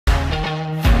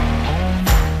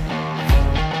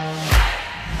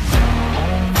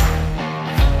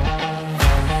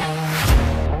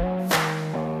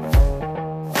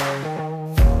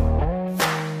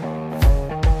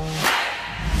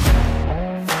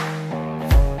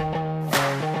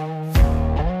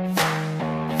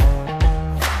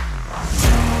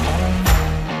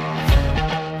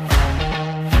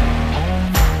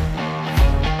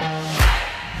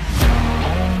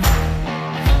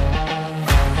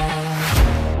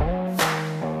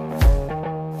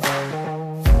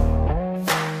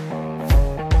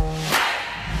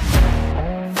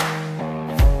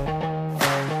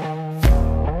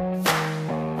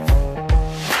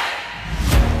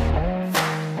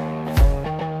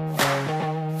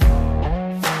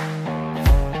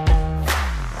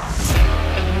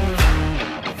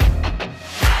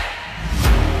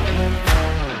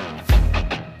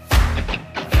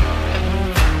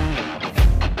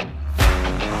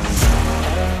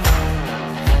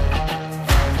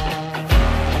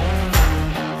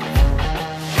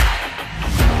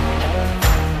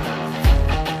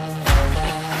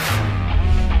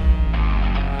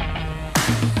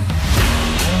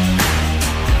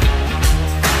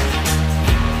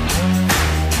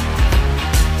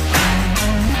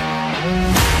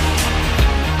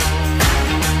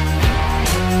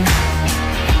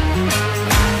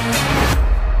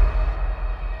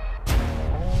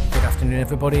afternoon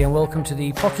everybody, and welcome to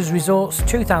the Potters Resorts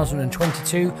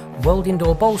 2022 World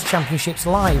Indoor Bowls Championships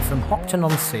live from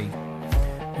Hopton-on-Sea.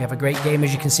 We have a great game,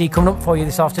 as you can see, coming up for you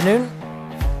this afternoon.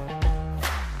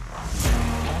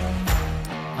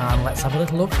 And let's have a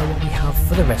little look at what we have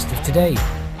for the rest of today.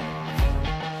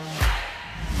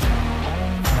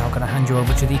 Now I'm going to hand you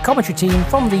over to the commentary team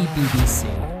from the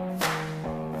BBC.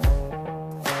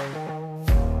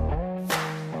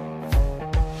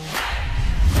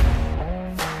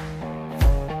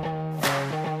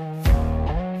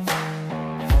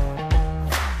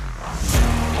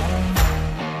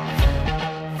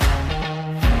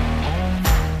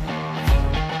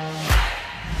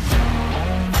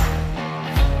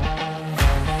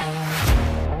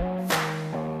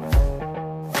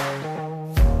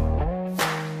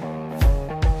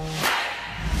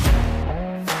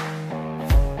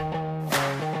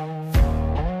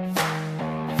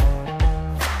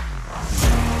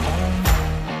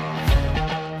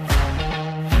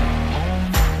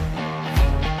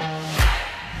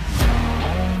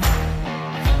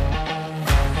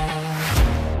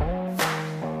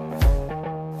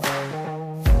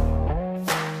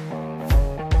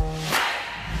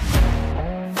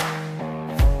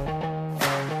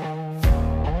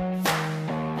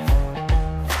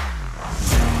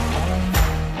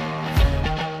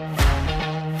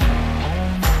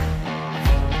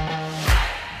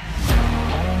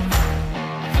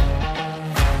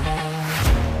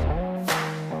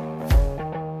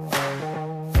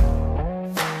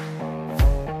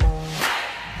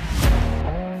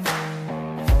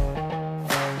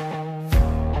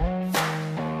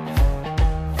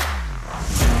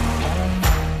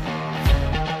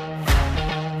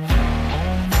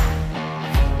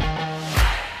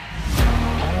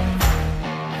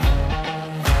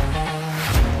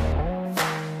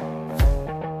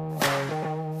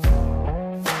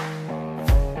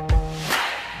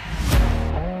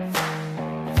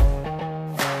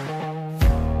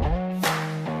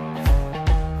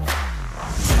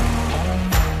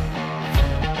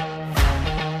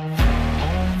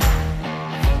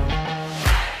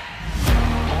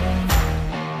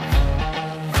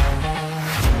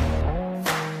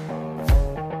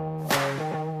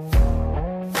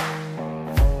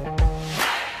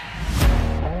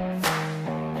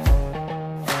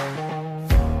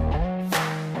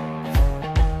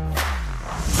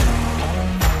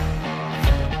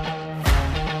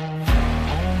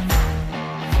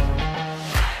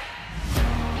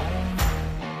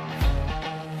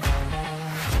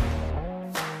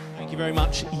 Very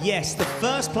much. Yes, the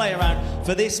first player out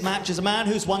for this match is a man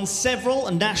who's won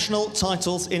several national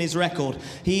titles in his record.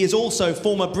 He is also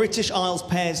former British Isles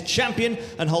pairs champion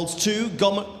and holds 2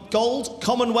 gold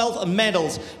Commonwealth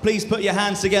medals. Please put your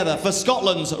hands together for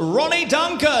Scotland's Ronnie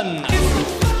Duncan.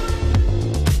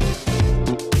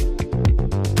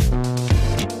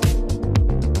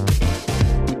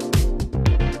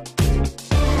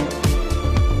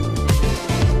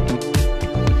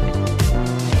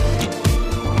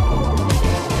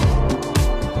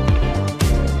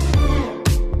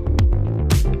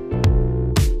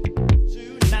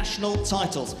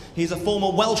 Titles. He's a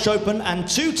former Welsh Open and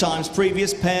 2 times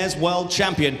previous pairs world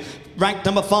champion. Ranked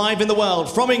number 5 in the world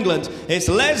from England, it's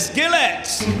Les Gillett.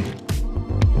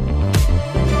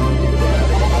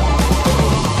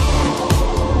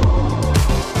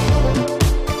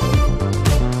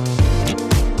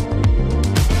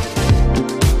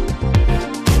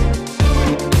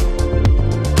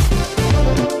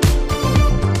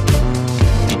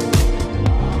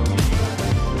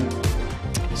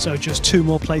 So just 2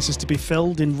 more places to be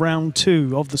filled in round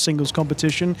 2 of the singles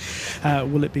competition.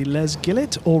 Will it be Les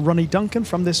Gillett or Ronnie Duncan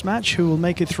from this match who will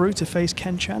make it through to face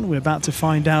Ken Chan? We're about to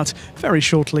find out very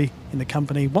shortly in the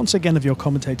company once again of your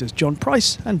commentators John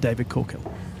Price and David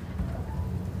Corkill.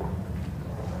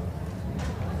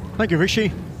 Thank you,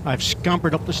 Rishi. I've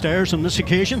scampered up the stairs on this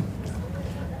occasion.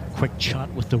 Quick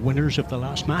chat with the winners of the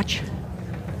last match.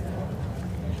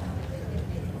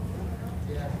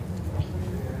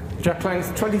 Jack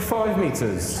length 25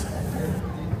 metres.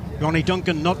 Ronnie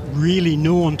Duncan, not really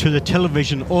known to the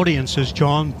television audiences,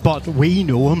 John, but we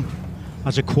know him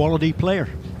as a quality player.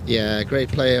 Yeah, great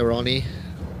player, Ronnie.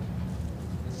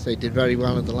 So he did very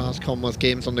well in the last Commonwealth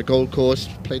Games on the Gold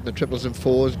Coast. Played in the triples and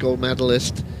fours, gold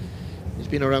medalist. He's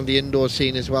been around the indoor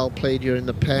scene as well. Played here in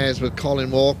the pairs with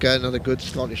Colin Walker, another good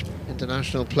Scottish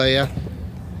international player.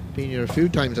 Been here a few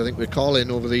times, I think, with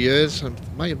Colin over the years. And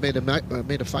might have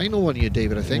made a final one year,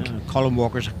 David, I think. Yeah, Colin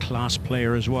Walker's a class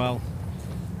player as well.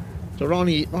 So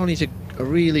Ronnie's a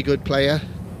really good player.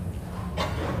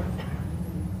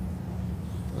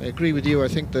 I agree with you. I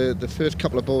think the first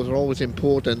couple of balls are always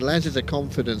important. Les is a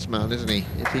confidence man, isn't he?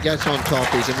 If he gets on top,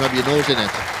 he can rub your nose in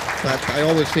it. But I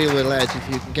always feel with Les, if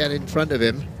you can get in front of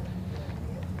him,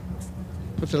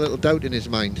 puts a little doubt in his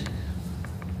mind.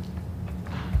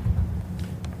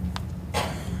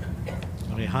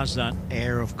 Well, he has that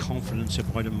air of confidence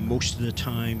about him most of the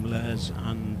time, Les,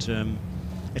 and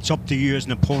it's up to you as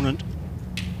an opponent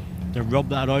to rub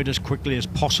that out as quickly as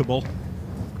possible.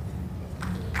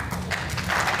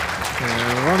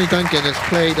 Ronnie Duncan has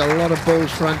played a lot of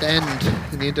bowls front end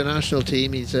in the international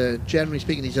team. He's generally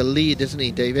speaking, he's a lead, isn't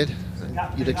he, David? And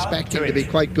you'd expect him to be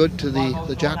quite good to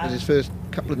the jack with his first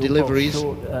couple of deliveries.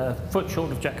 Foot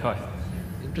short of jack high.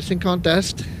 Interesting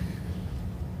contest.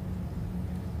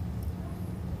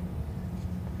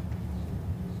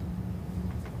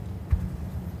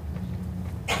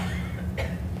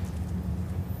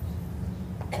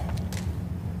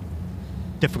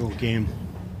 Difficult game.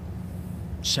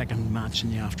 Second match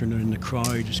in the afternoon, the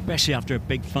crowd, especially after a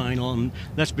big final, and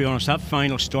let's be honest, that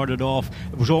final started off,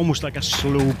 it was almost like a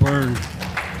slow burn,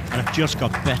 and it just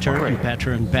got better and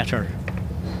better and better.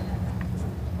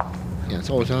 Yeah, it's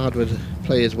always hard with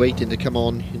players waiting to come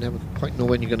on. You never quite know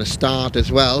when you're going to start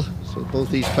as well. So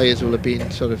both these players will have been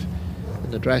sort of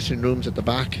in the dressing rooms at the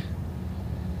back.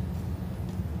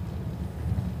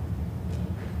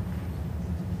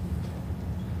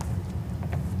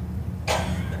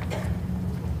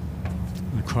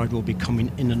 Crowd will be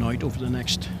coming in and out over the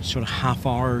next sort of half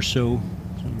hour or so,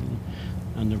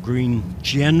 and the green,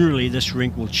 generally this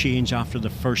rink will change after the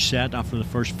first set, after the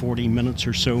first 40 minutes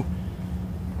or so.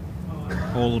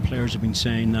 All the players have been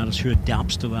saying that, is who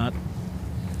adapts to that.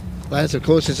 Les, of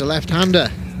course, is a left-hander,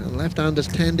 and left-handers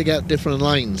tend to get different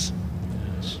lines.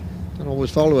 Yes. Don't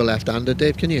always follow a left-hander,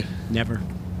 Dave, can you? Never.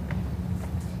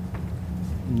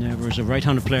 Never. As a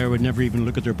right-handed player, I would never even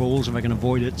look at their bowls if I can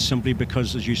avoid it, simply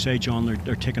because, as you say, John,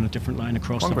 they're taking a different line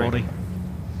across the body.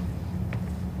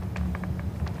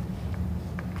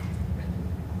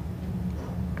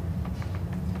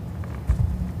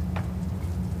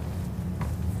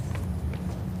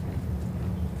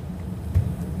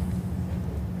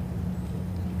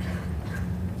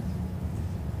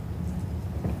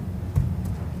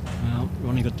 Well,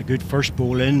 Ronnie got the good first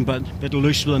bowl in, but a bit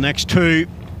loose for the next two.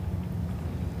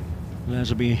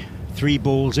 There'll be 3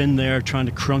 bowls in there trying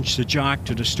to crunch the jack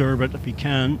to disturb it if he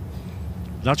can.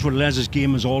 That's what Les's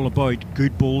game is all about.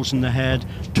 Good bowls in the head,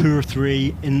 2 or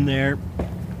 3 in there,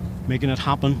 making it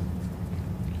happen.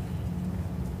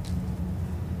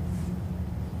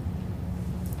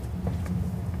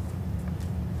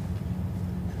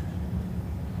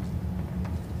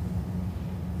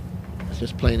 He's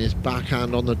just playing his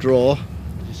backhand on the draw.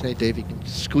 As you say, Dave, he can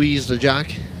squeeze the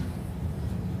jack.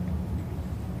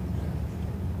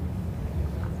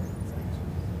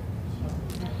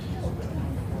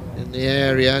 The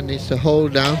area needs to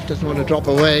hold now, doesn't want to drop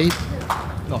away.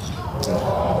 Oh.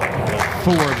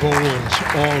 4 bowls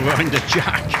all round the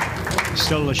jack.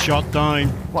 Still a shot down.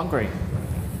 1 green.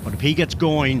 But if he gets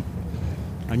going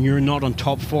and you're not on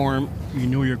top form, you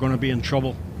know you're going to be in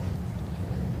trouble.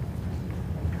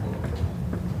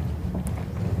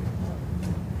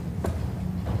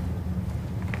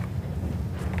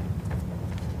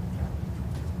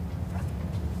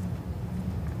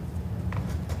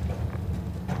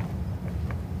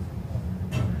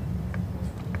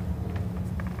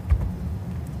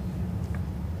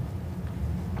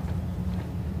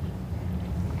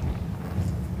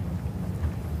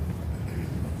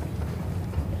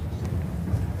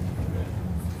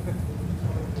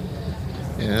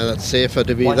 Yeah, that's safer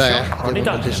to be there. Don't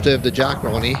want to disturb the jack,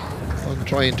 Ronnie. I'm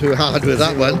trying too hard with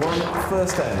that one.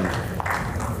 First end.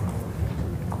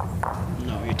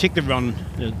 No, you take the run,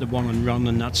 the one and run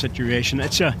in that situation.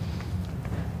 It's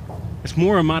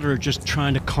more a matter of just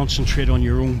trying to concentrate on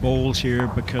your own bowls here,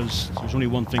 because there's only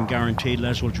one thing guaranteed.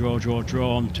 Les will draw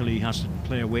until he has to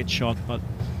play a weight shot. But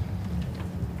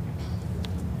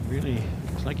really,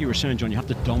 it's like you were saying, John, you have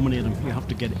to dominate him. You have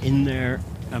to get in there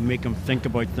and make him think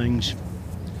about things.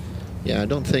 Yeah, I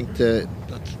don't think that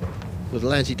with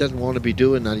Les, he doesn't want to be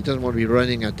doing that. He doesn't want to be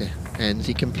running at the ends.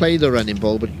 He can play the running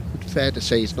ball, but it's fair to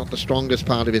say it's not the strongest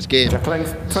part of his game. Jack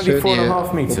length,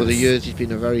 24.5 metres. Over the years, he's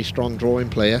been a very strong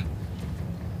drawing player.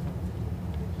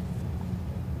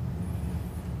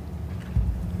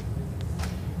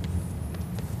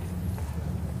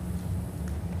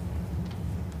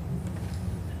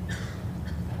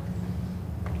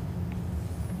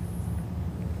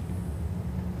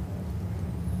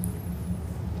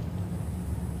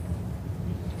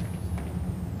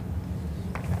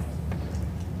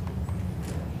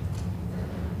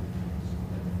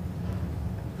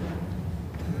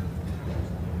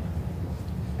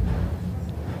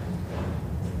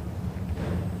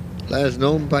 Les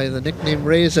known by the nickname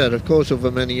Razor, of course,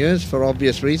 over many years, for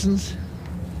obvious reasons.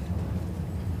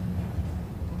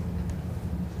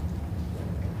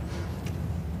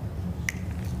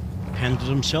 Handled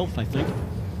himself, I think.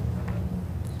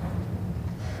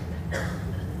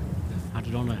 Had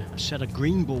it on a set of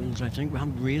green balls, I think.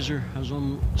 Razor has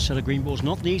on a set of green balls.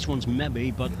 Not these ones,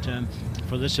 maybe, but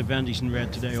for this event he's in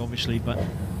red today, obviously, but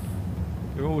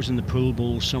they're always in the pool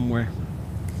balls somewhere.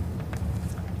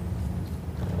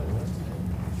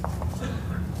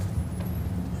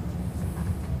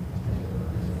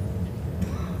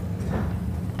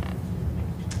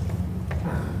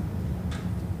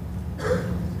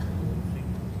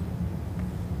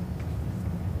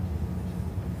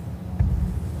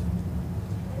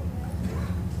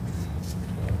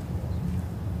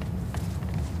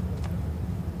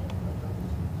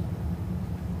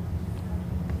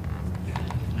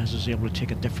 Is able to take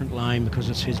a different line because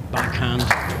it's his backhand.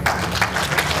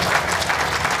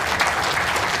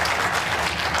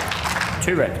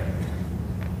 2 red.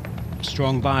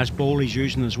 Strong bias ball he's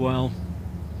using as well.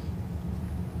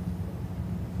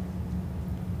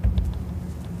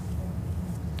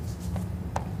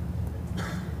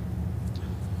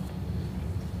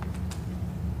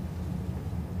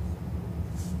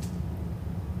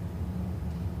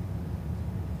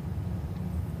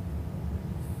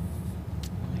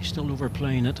 Still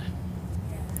overplaying it.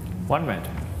 1 red.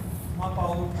 My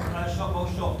bowl, shot bowl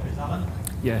short, is Alan?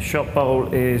 Yeah, shot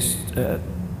bowl is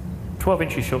 12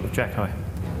 inches short of jack high.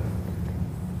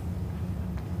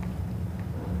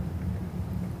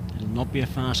 It'll not be a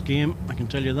fast game, I can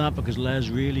tell you that, because Les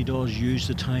really does use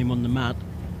the time on the mat.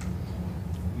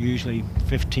 Usually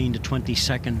 15 to 20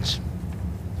 seconds.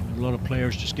 A lot of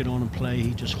players just get on and play,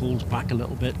 he just holds back a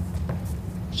little bit.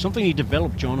 Something he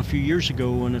developed, John, a few years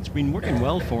ago, and it's been working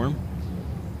well for him.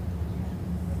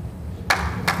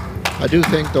 I do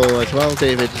think, though, as well,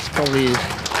 David, it's probably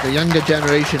the younger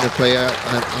generation of player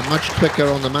are much quicker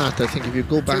on the mat. I think if you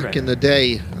go back in the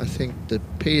day, I think the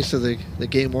pace of the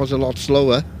game was a lot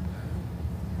slower.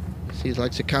 You see,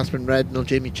 like Sir Catherine Redknapp,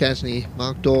 Jamie Chesney,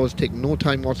 Mark Dawes taking no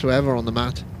time whatsoever on the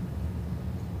mat.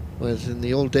 Whereas in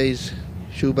the old days,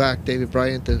 Schuback, David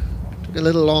Bryant, took a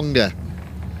little longer.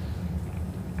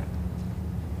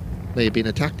 May have been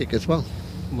a tactic as well.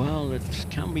 Well, it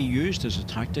can be used as a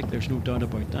tactic, there's no doubt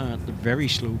about that. The very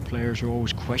slow players are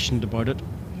always questioned about it.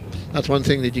 That's one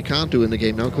thing that you can't do in the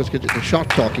game now, because the shot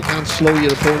clock, you can't slow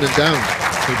your opponent down.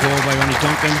 Good ball by Ronnie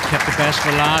Duncan, kept the best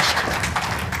for last.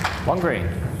 1 green.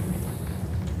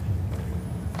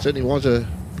 Certainly was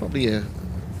probably a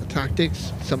tactic.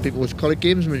 Some people would call it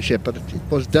gamesmanship, but it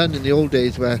was done in the old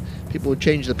days where people would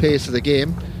change the pace of the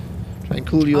game, try and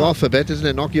cool you off a bit, isn't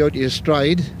it? Knock you out of your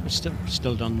stride. It's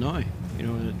still done now. You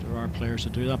know, there are players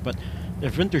that do that, but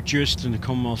they've introduced in the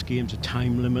Commonwealth Games a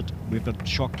time limit. We've got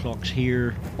shot clocks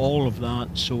here, all of that,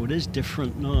 so it is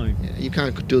different now. Yeah, you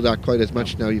can't do that quite as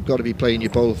much now. You've got to be playing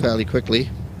your ball fairly quickly.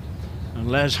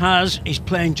 And Les he's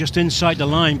playing just inside the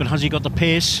line, but has he got the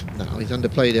pace? No, he's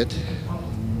underplayed it.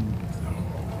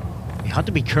 He had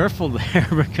to be careful there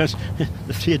because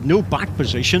he had no back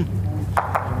position.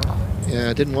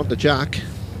 Yeah, didn't want the jack.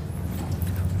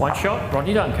 1 shot,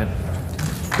 Ronnie Duncan.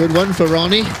 Good one for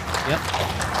Ronnie. Yep.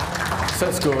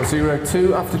 Set score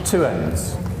 0-2 after 2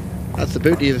 ends. That's the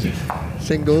beauty of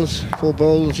singles, 4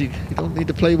 balls. You don't need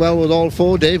to play well with all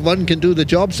 4, Dave. One can do the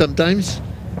job sometimes.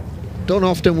 Don't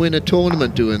often win a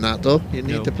tournament doing that, though. You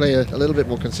need to play a little bit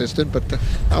more consistent, but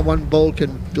that 1 ball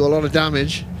can do a lot of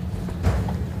damage.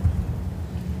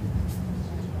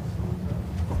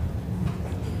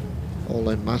 All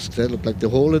them masks there look like the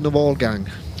hole in the wall gang.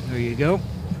 There you go.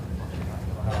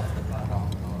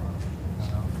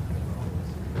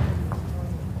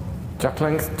 Jack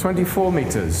length 24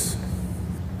 metres.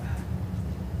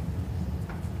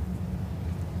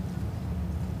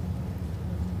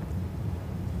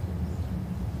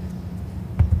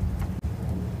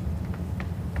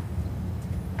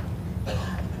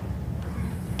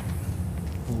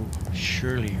 Oh,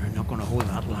 surely you're not going to hold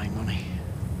that line, Ronnie.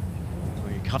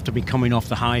 You have to be coming off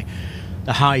the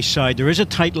high side. There is a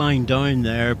tight line down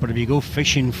there, but if you go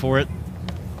fishing for it,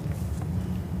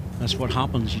 that's what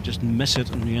happens. You just miss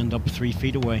it and you end up 3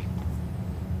 feet away.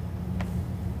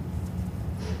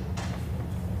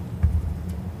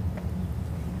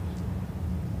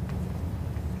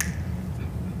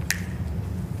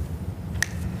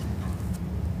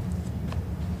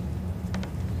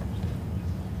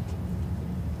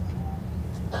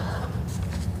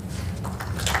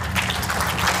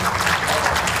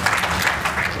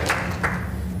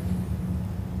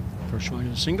 First round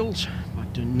of the singles.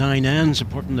 Back to 9 ends,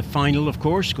 apart from the final, of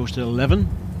course, goes to 11.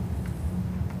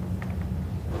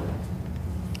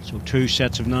 So 2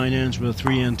 sets of 9 ends with a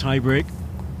 3-end tie break.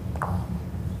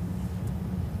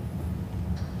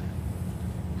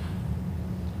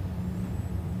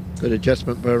 Good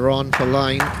adjustment by Ron for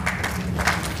line. Just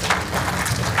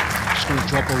going to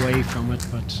drop away from it,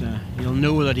 but he'll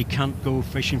know that he can't go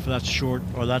fishing for that short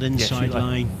or that inside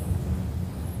line.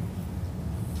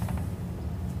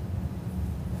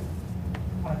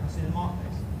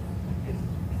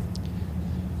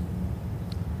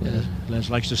 Yeah. Les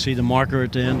likes to see the marker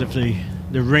at the end of the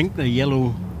rink, the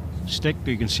yellow stick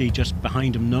you can see just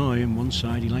behind him now on one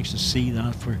side. He likes to see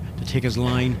that to take his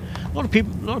line. A lot of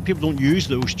people don't use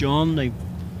those, John. They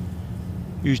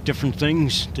use different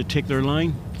things to take their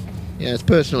line. Yeah, it's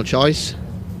personal choice.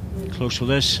 Close for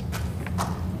this.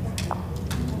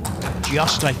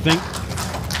 Just, I think.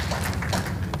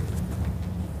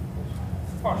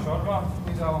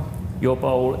 Your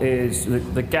bowl is,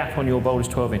 the gap on your bowl is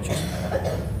 12 inches.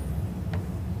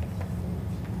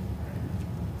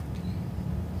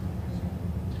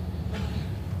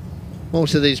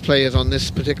 Most of these players on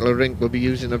this particular rink will be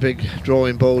using a big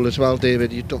drawing bowl as well,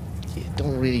 David. You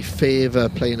don't really favour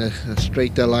playing a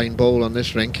straighter line bowl on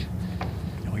this rink.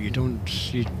 No, you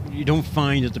don't. You don't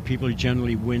find that the people who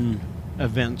generally win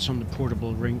events on the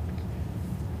portable rink,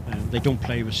 they don't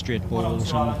play with straight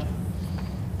bowls. And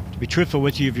to be truthful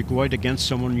with you, if you go out against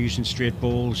someone using straight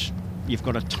bowls, you've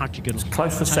got a tactical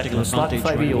advantage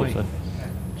right away.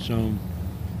 So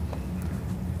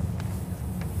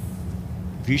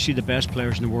if you see the best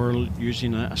players in the world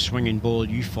using a swinging bowl,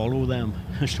 you follow them.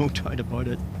 There's no doubt about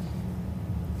it.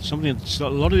 Something that a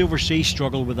lot of the overseas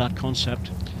struggle with that concept.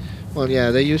 Well,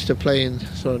 yeah, they're used to playing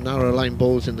sort of narrow line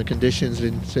bowls in the conditions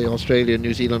in, say, Australia and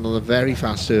New Zealand on the very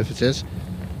fast surfaces.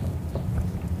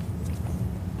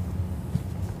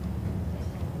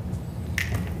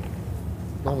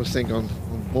 I always think on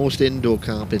most indoor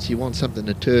carpets you want something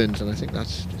that turns, and I think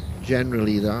that's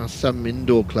generally, there are some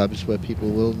indoor clubs where people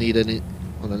will need on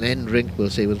an end rink, we'll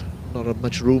say, with not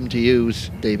much room to use,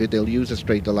 David, they'll use a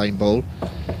straighter line bowl.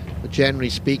 But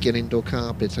generally speaking, indoor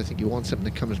carpets, I think you want something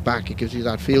that comes back. It gives you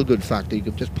that feel-good factor. You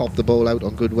can just pop the bowl out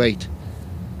on good weight.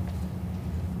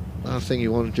 Last thing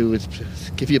you want to do is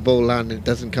give your bowl land and it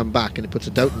doesn't come back, and it puts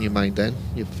a doubt in your mind then.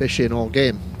 You're fishing all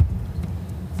game.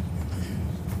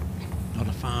 Not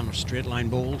a fan of straight line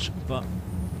bowls, but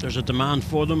there's a demand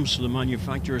for them, so the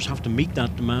manufacturers have to meet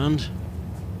that demand.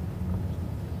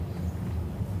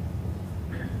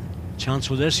 Chance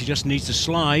with this, he just needs to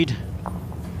slide.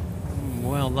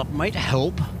 Well, that might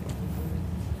help.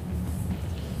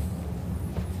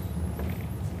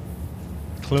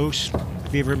 Close.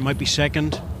 Favourite might be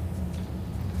second.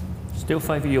 Still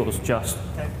favour yours, just.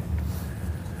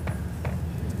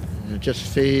 Just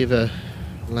favour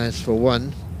Les for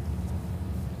one.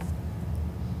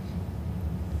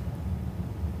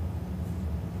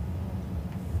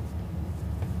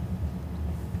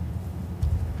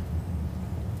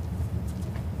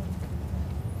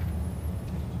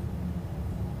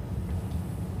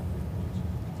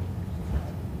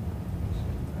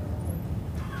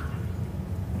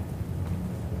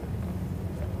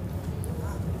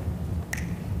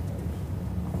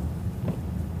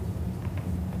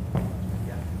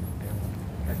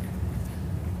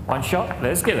 One shot,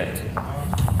 let's give it. Set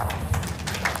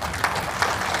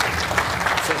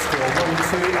score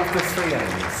 1-2 after 3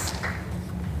 ends.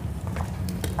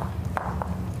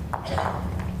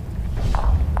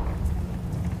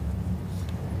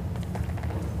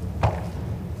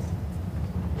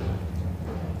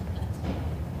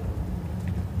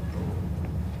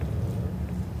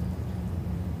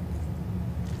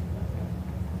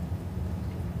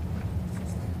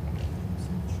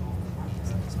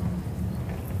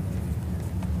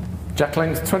 Jack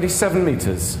length 27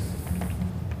 metres.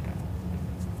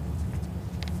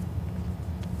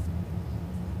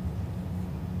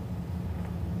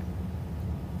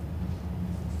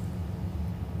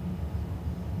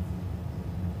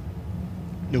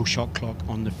 No shot clock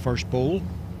on the first bowl.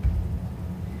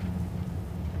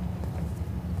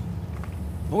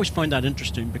 I always find that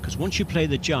interesting because once you play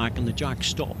the jack and the jack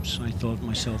stops, I thought to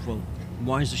myself, well,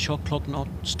 why is the shot clock not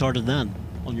started then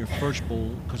on your first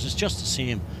bowl? Because it's just the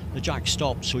same. The jack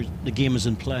stops, so the game is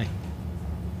in play.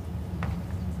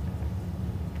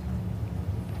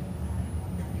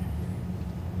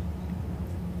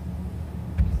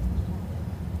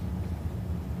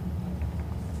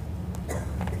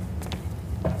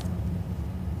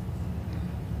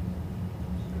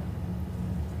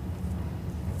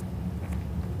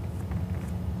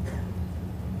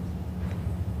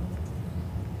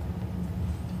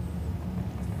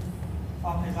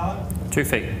 Out. 2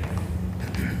 feet.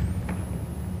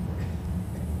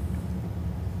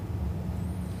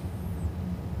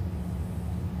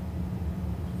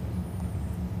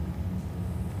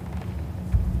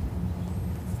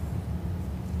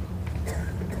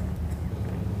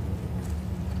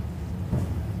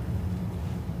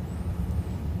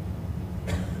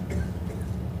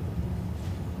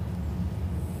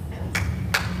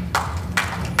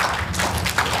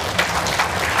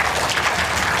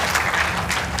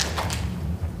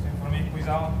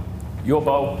 Your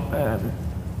bowl,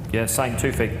 yeah, same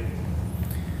 2 feet.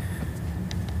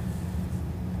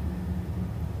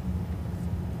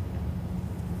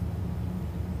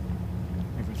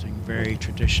 Everything very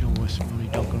traditional with Ronnie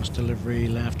Duncan's delivery,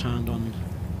 left hand on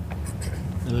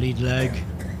the lead leg.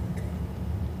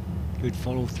 Good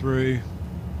follow through.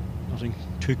 Nothing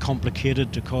too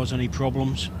complicated to cause any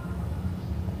problems.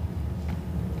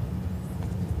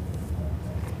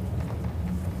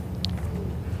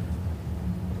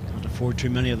 Can't afford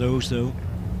too many of those though.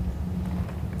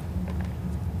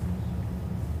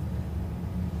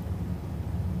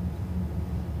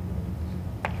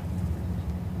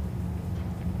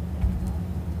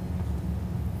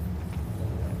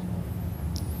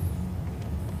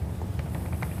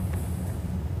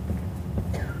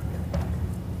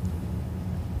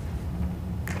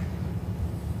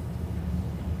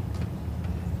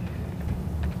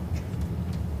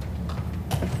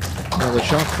 Another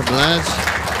shot from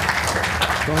Les.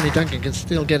 Ronnie Duncan can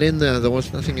still get in there. There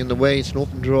was nothing in the way. It's an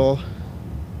open draw.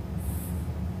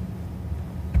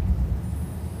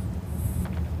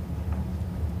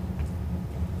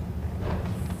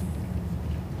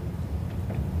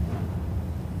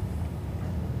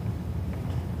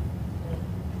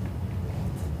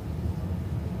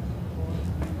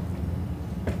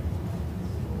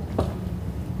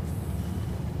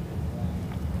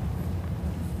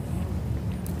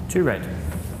 Two red.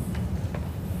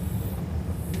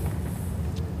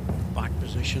 Back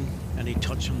position, any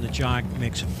touch on the jack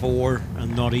makes it 4,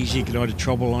 and not easy to get out of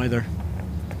trouble either.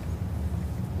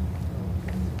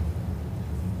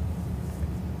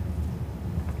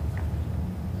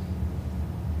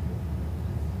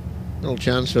 No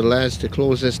chance for Les to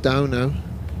close this down now.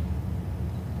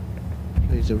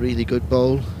 Plays a really good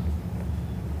bowl.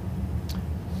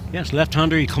 Yes,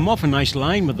 left-hander. He come off a nice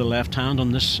line with the left hand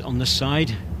on this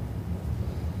side.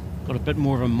 Got a bit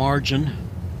more of a margin.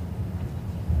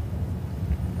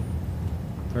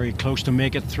 Very close to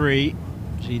make it 3.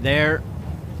 See there?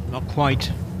 Not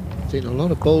quite. Seen a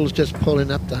lot of bowls just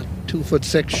pulling up that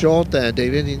 2'6" short there,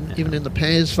 David. Even in the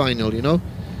pairs final, you know.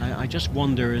 I just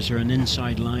wonder, is there an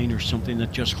inside line or something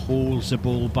that just holds the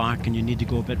bowl back and you need to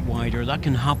go a bit wider? That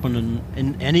can happen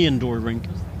in any indoor rink.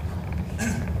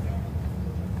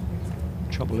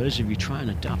 Trouble is, if you try and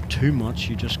adapt too much,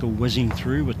 you just go whizzing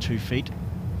through with 2 feet.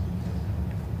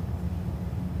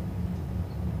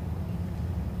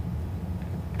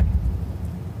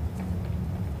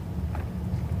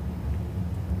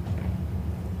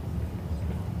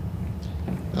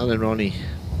 Alan Ronnie.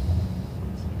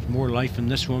 There's more life in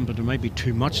this one, but there might be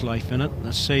too much life in it.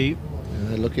 Let's see.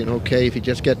 Looking okay. If he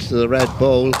just gets to the red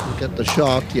bowl, he'll get the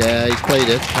shot. Yeah, he's played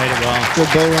it. Played it well.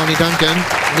 Good bowl, Ronnie Duncan.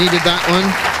 Needed that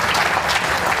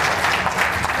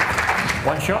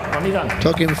one. One shot, Ronnie Duncan.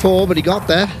 Took him 4, but he got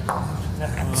there.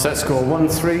 Set score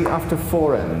 1-3 after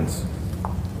 4 ends.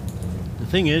 The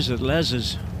thing is that Les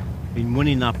has been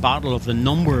winning that battle of the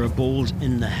number of bowls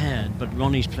in the head, but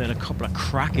Ronnie's played a couple of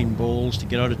cracking bowls to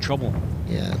get out of trouble.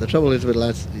 Yeah, the trouble is with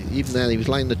Les, even then he was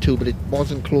lining the 2, but it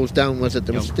wasn't closed down, was it?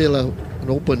 There was still an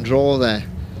open draw there.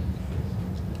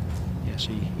 Yes,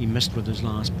 he missed with his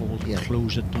last ball to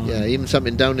close it down. Yeah, even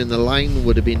something down in the line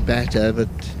would have been better, but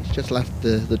he's just left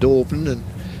the door open and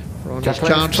Ronnie's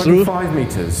charged through. 25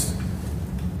 metres.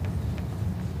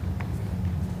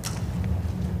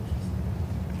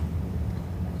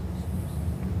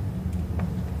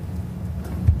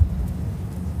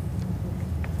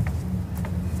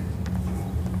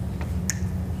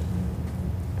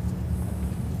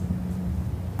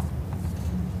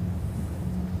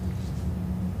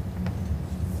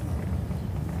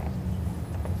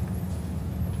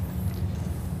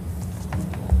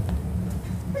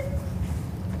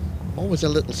 Always a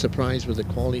little surprised with the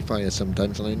qualifiers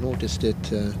sometimes, and I noticed it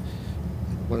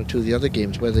one or two of the other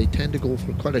games where they tend to go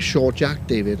for quite a short jack,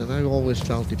 David, and I've always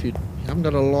felt if you haven't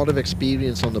got a lot of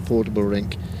experience on the portable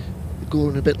rink,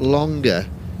 going a bit longer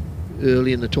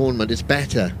early in the tournament is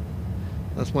better.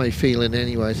 That's my feeling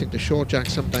anyway. I think the short jack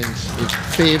sometimes it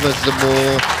favours the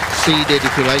more seeded,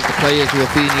 if you like, the players who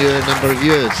have been here a number of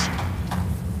years.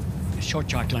 The short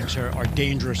jack lengths are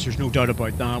dangerous, there's no doubt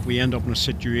about that. We end up in a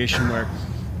situation where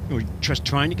we're just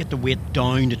trying to get the weight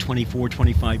down to 24,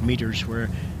 25 metres, where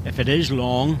if it is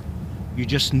long, you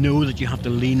just know that you have to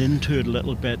lean into it a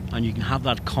little bit, and you can have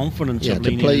that confidence of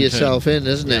leaning to play into yourself it. in,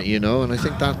 isn't it, you know? And I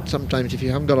think that sometimes if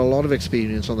you haven't got a lot of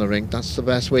experience on the rink, that's the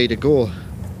best way to go.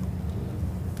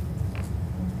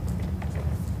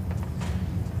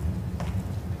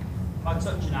 I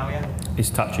took touching now, yeah? Is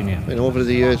touching you. I mean, over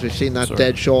the years we've seen that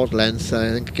dead short length.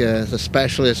 I think the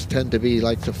specialists tend to be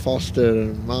like the Foster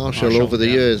and Marshall over the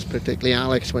years, particularly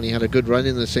Alex when he had a good run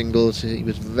in the singles. He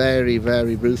was very,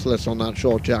 very ruthless on that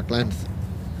short jack length.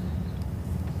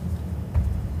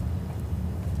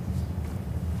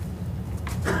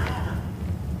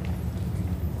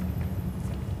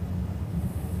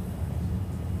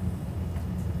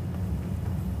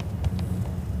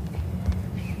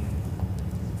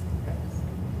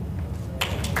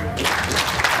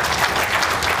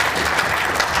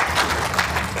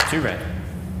 Two red.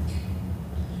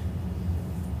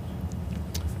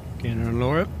 Gainer and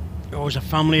Laura. Always a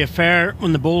family affair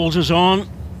when the bowls is on.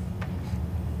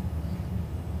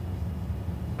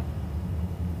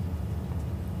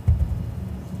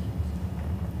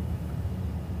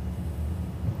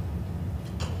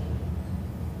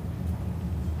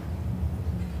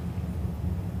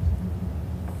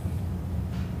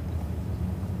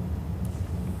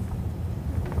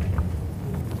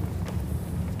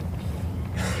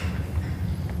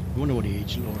 I wonder what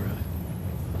age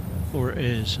Laura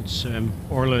is. It's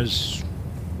Orla's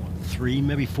what, 3,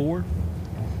 maybe 4.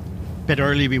 Bit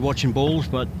early to be watching bowls,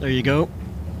 but there you go.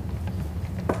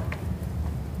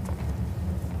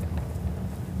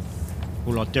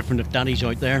 Whole lot different if Daddy's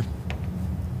out there.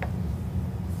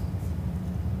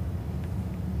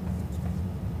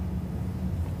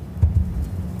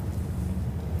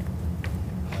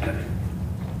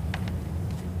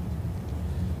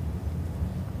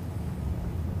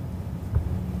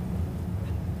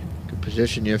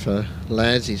 Position here for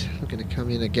Les. He's looking to come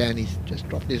in again. He's just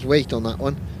dropped his weight on that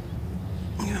one.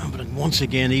 Yeah, but once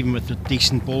again, even with the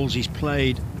decent bowls he's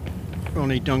played,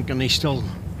 Ronnie Duncan, he's still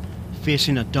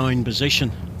facing a down position.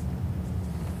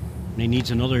 And he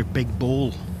needs another big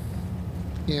bowl.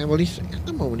 Yeah, well, at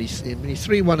the moment he's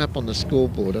 3-1 up on the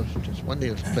scoreboard. I was just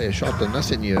wondering if to play a shot to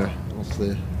nothing here off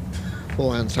the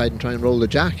forehand side and try and roll the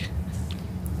jack.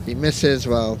 If he misses,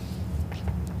 well,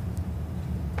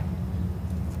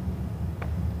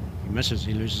 misses,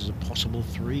 he loses a possible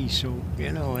 3, so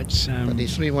you know it's but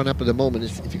he's 3-1 up at the moment.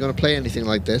 If you're going to play anything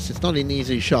like this, it's not an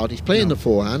easy shot. He's playing the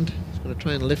forehand. He's going to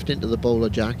try and lift into the bowler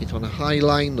jack. It's on a high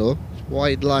line though. It's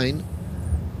wide line.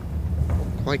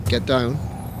 Won't quite get down.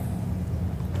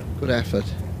 Good effort.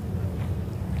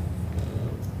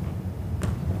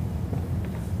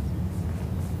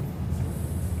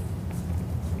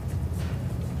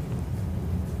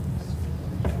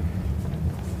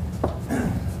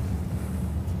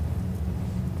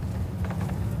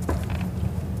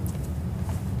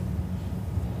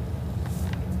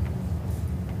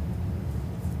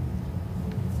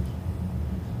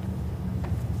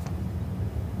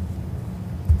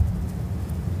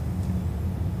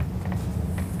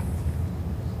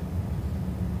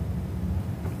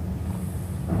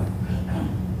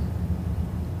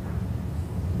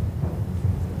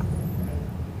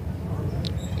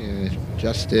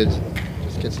 Just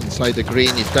gets inside the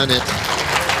green. He's done it.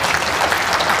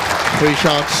 3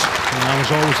 shots. And that was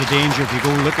always the danger if you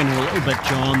go looking a little bit,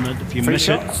 John, that if you miss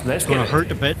it, it's going to hurt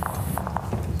a bit.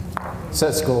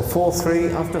 Set score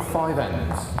 4-3 after 5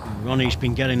 ends. Ronnie's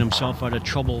been getting himself out of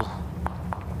trouble.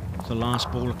 The last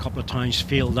bowl a couple of times,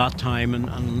 failed that time,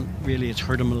 and really it's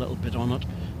hurt him a little bit on it.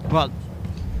 But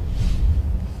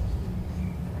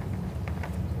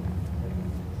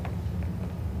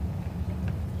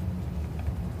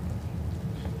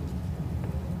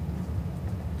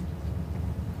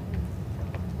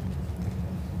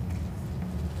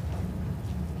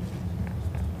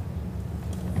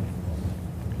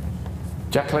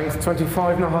Jack length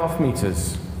 25.5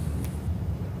 metres.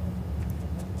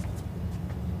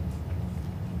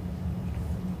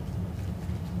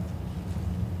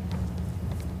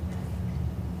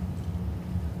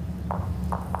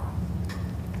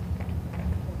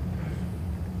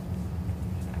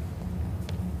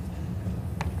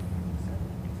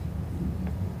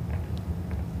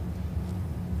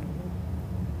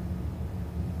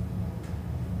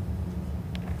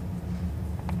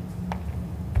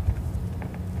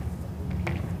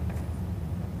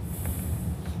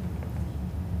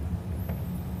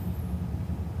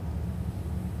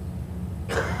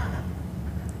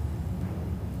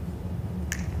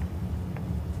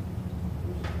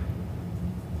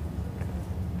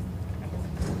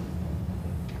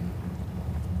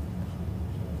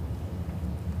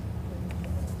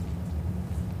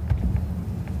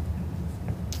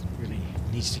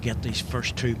 Needs to get these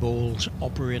first 2 bowls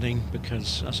operating,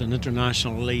 because as an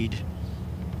international lead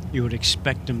you would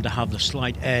expect him to have the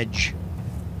slight edge.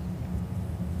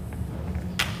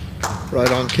 Right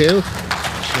on cue.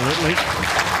 Absolutely.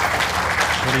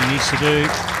 That's what he needs to do.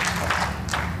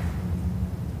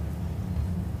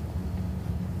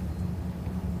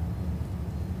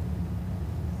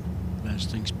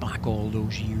 This thing's back all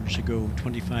those years ago,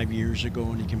 25 years ago,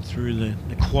 and he came through the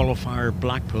qualifier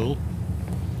Blackpool.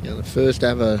 Yeah, the first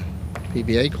ever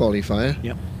PBA qualifier.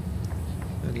 Yep.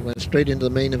 And he went straight into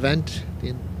the main event,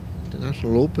 the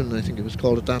International Open, I think it was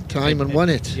called at that time, and won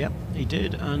it. Yep, he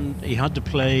did, and he had to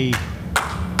play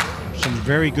some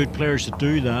very good players to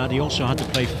do that. He also had to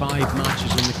play 5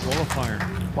 matches in the qualifier.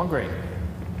 1 green.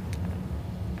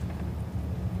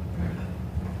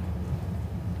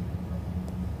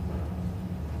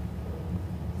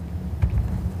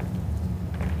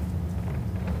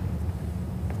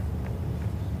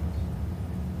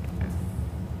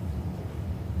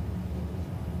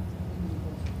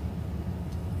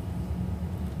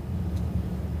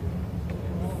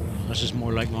 This is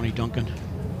more like Ronnie Duncan.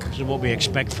 This is what we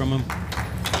expect from him.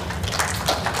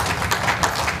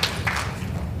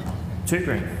 2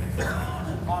 green.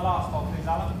 My last ball, please,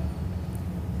 Alan.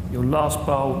 Your last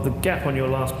bowl, the gap on your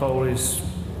last bowl is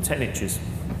 10 inches.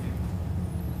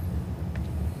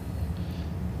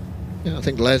 Yeah, I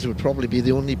think Les would probably be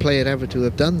the only player ever to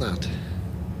have done that.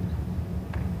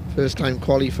 First time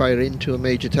qualifier into a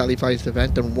major televised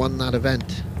event and won that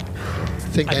event.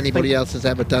 I think anybody else has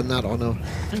ever done that on a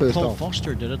first Paul off.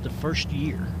 Foster did it the first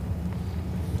year.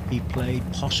 He played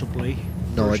possibly.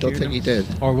 No, I don't think he did.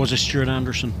 Or was it Stuart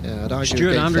Anderson? Yeah, I'd argue Stuart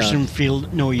against Anderson that.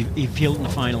 fielded. No, he fielded in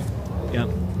the final. Yeah.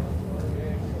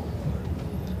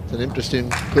 It's an interesting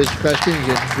quiz question.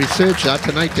 You can research that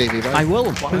tonight, Davey. Right? I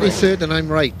will. Pretty certain I'm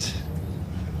right.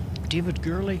 David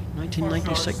Gurley,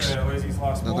 1996.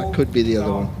 Now that could be the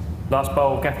other one. Last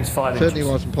bowl, gap is 5 Certainly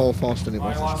inches. wasn't Paul Foster, it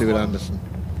wasn't Stuart Anderson.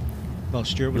 Well,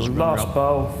 Stuart was Your runner last up.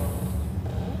 bowl,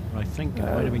 I think it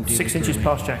might have been David 6 inches Gurley.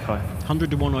 past jack high.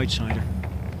 100 to 1 outsider.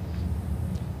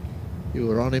 You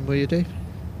were on him, were you, Dave?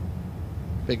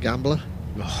 Big gambler.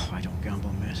 Oh, I don't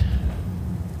gamble, mate.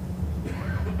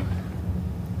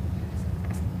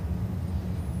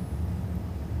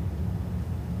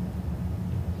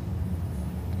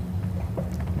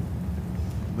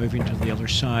 Moving to the other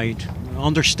side.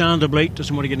 Understandably,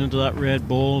 doesn't want to get into that red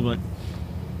ball, but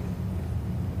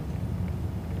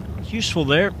it's useful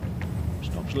there.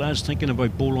 Stops lads thinking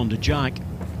about bowl on the jack.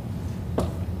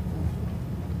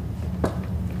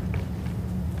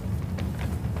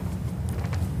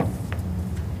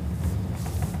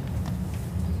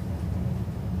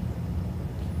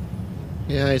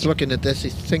 Yeah, he's looking at this,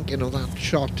 he's thinking of that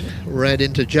shot red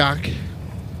into jack.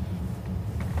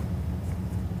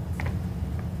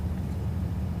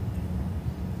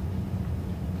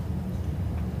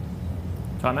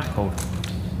 Timeout called.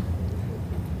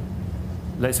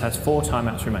 Les has 4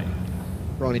 timeouts remaining.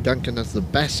 Ronnie Duncan has the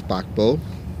best back bowl.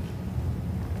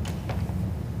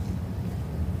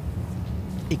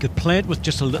 He could play it with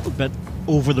just a little bit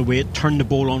over the weight, turn the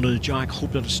ball onto the jack,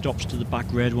 hope that it stops to the back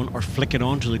red one, or flick it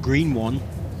onto the green one.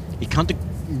 He can't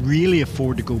really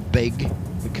afford to go big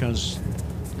because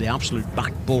the absolute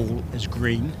back bowl is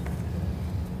green.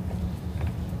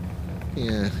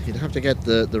 Yeah, you'd have to get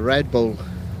the red bowl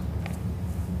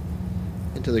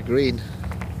into the green.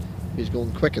 He's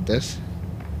going quick at this.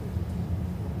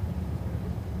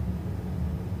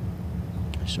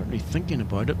 Certainly thinking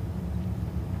about it.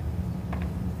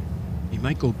 He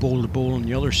might go bowl to bowl on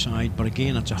the other side, but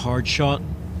again, it's a hard shot.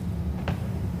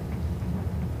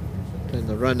 Playing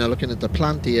the runner, looking at the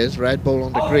plant he is. Red bowl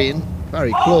on the green.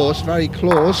 Very close, very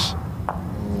close.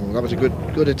 Oh, that was a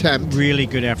good attempt. Really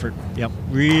good effort. Yep,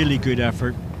 really good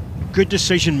effort. Good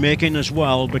decision making as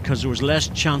well, because there was less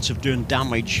chance of doing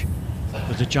damage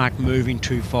with the jack moving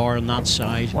too far on that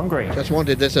side. 1 green. Just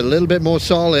wanted this a little bit more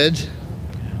solid.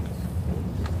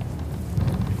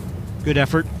 Good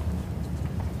effort.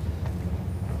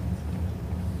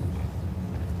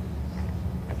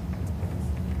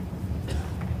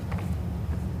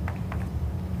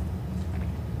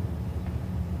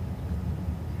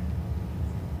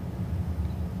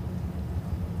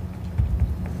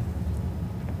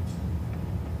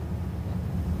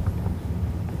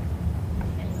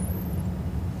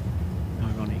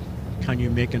 Can you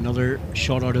make another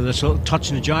shot out of this?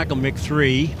 Touching the jack will make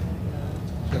 3.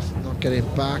 Just not getting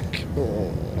back. Oh,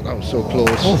 that was so close.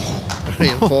 Oh.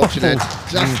 Very unfortunate.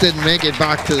 Just didn't make it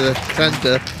back to the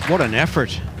centre. What an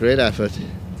effort. Great effort.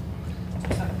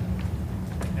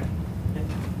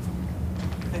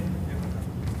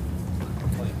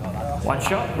 One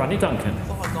shot, Ronnie Duncan.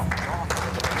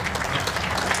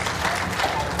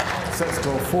 Set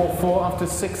score 4-4 after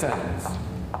 6 ends.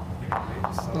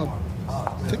 Well,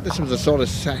 I think this was a sort of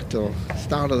set or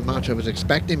start of the match I was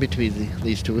expecting between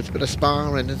these two. It's a bit of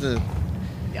sparring, isn't it?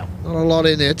 Yep. Not a lot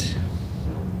in it.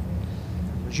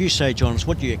 As you say, John, it's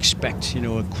what you expect. You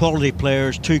know, quality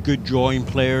players, 2 good drawing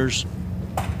players.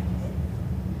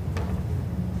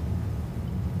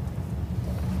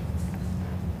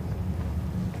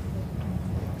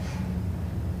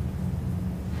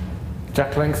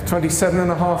 Jack length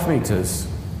 27.5 metres.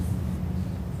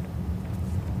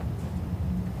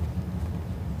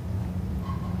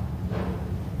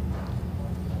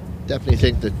 Definitely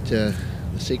think that the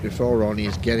secret for Ronnie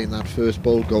is getting that first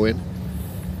bowl going.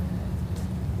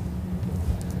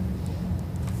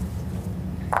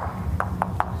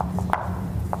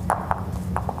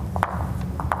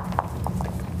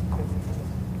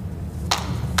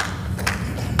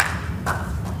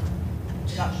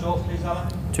 That short, please,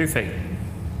 Alan. 2 feet.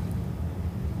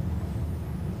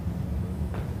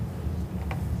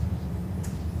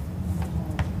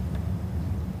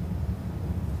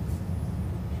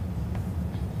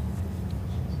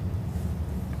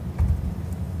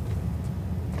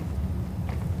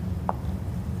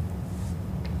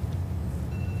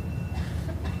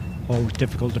 Always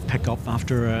difficult to pick up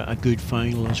after a good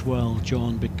final as well,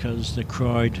 John, because the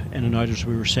crowd in and out, as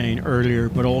we were saying earlier,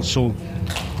 but also the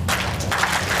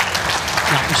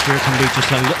atmosphere can be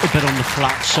just a little bit on the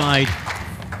flat side.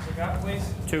 Gap, please.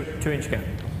 2-inch gap.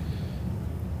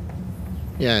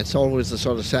 Yeah, it's always the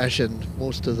sort of session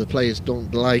most of the players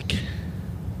don't like.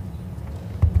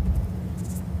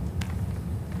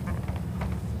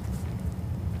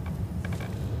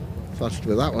 Fussed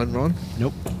with that one, Ron.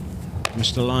 Nope.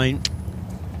 Missed the line.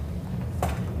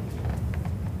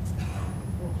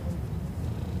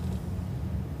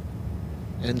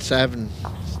 N7,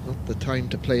 it's not the time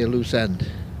to play a loose end.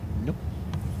 Nope.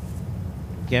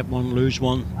 Get one, lose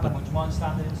one, but Would you mind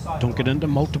standing inside? don't get into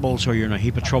multiples or you're in a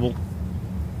heap of trouble.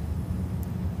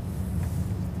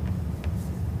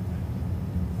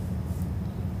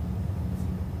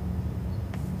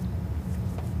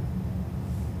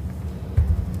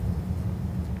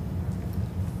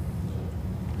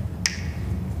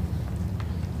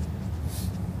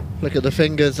 Look at the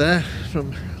fingers there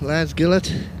from Les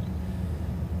Gillett.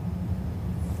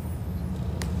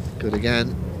 Good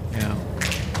again. Yeah.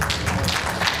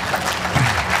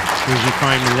 Usually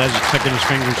find when Les is clicking his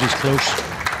fingers, he's close.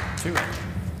 2.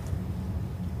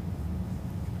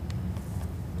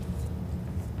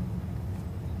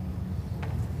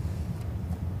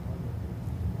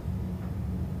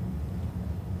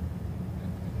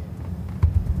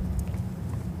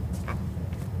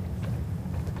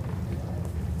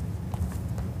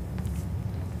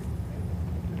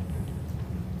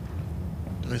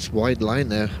 Nice wide line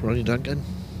there, Ronnie Duncan.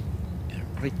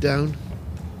 Right down.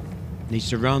 Needs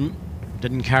to run.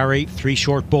 Didn't carry. 3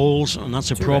 short bowls, and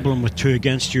that's a problem with 2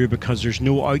 against you because there's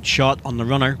no outshot on the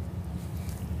runner.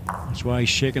 That's why he's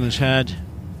shaking his head.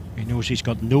 He knows he's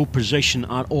got no position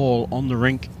at all on the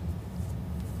rink.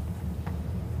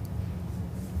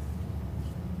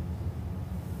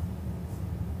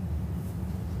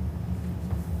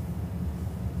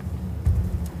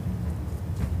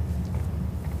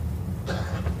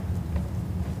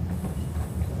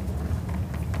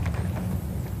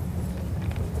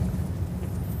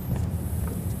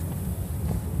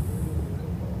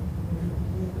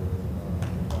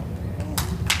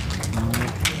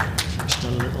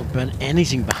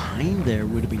 Anything behind there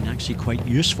would have been actually quite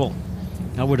useful.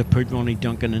 That would have put Ronnie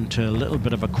Duncan into a little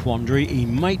bit of a quandary. He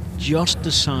might just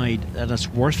decide that it's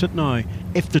worth it now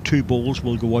if the 2 bowls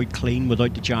will go out clean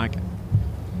without the jack.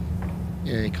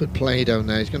 Yeah, he could play down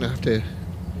there. He's going to have to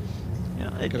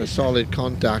get a solid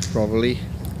contact probably.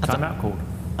 Timeout called.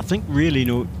 I think really, as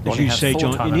Ronnie you has say, 4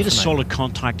 John, you need a timeouts solid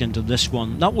contact into this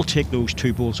one. That will take those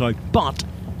 2 bowls out, but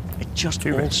it just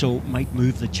also might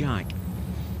move the jack.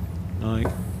 Now,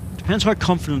 depends how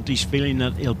confident he's feeling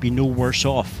that he'll be no worse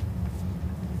off.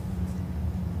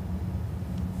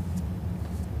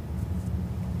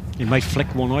 He might flick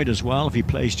one out as well if he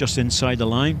plays just inside the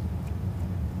line.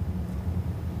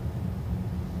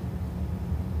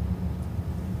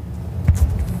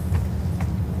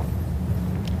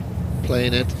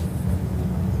 Playing it.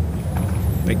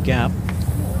 Big gap.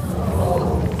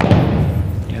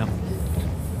 Yeah.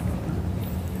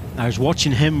 I was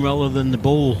watching him rather than the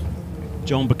bowl,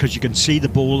 John, because you can see the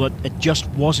ball that it just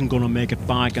wasn't going to make it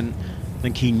back, and I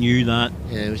think he knew that.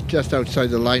 Yeah, it was just outside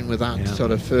the line with that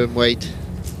sort of firm weight.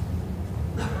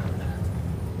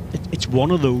 It's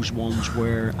one of those ones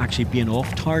where actually being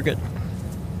off target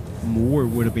more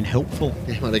would have been helpful.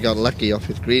 He might have got lucky off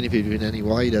his green if he'd been any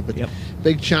wider, but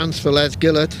big chance for Les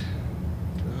Gillett to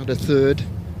add a 3rd.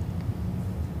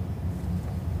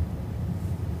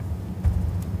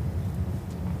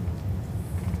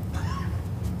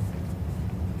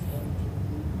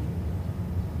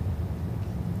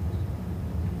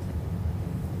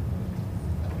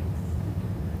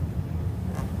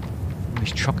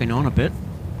 He's trucking on a bit.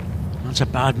 That's a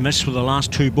bad miss for the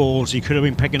last 2 balls. He could have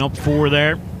been picking up 4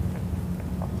 there.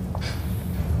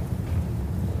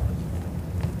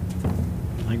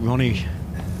 think Ronnie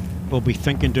will be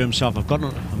thinking to himself,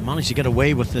 I've managed to get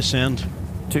away with this end.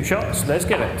 2 shots, let's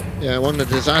get it. Yeah, one a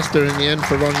disaster in the end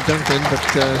for Ronnie Duncan,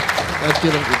 but Les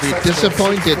Gillett would be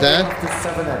disappointed there.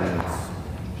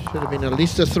 Should have been at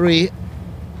least a 3.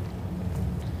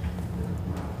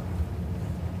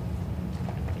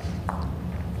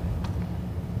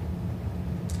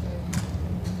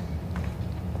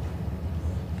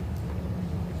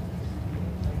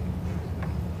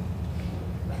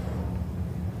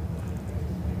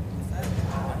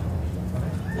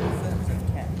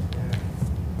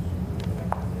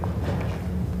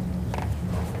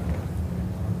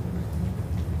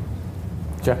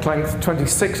 Jack length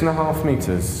 26.5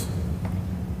 metres.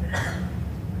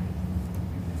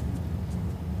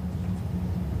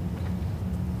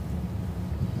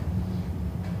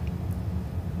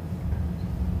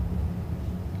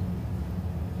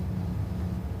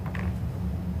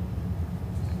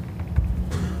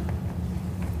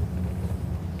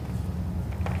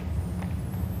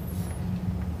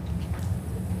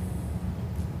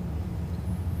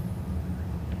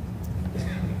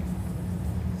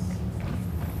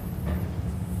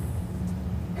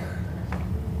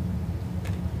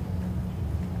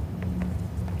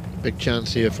 Big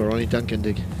chance here for Ronnie Duncan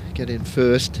to get in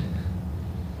first.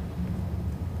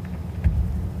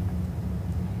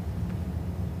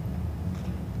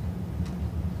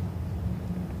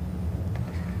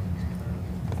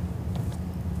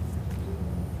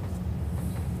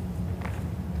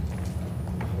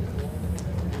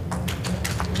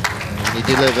 And he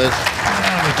delivers.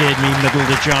 Oh, he did mean middle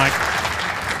to Jack.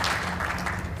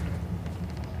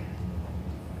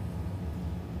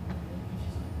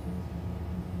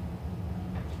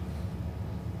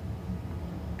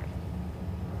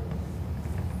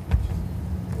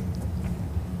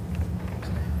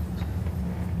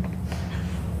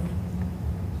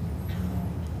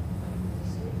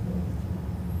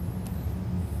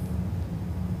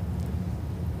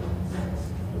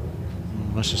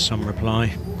 This is some reply.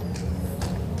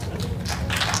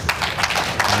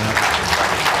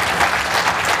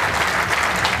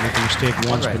 Make a mistake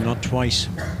once, but not twice.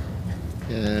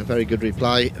 Yeah, very good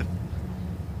reply.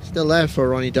 Still there for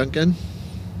Ronnie Duncan.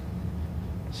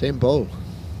 Same ball.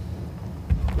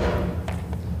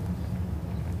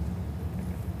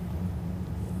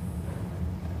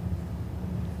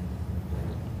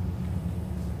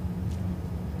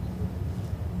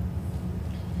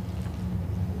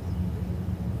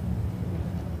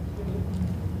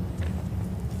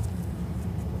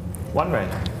 One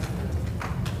red.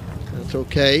 That's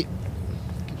okay.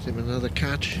 Gives him another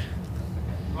catch.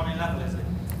 Ronnie level, is it?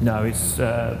 No, it's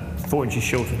 4 inches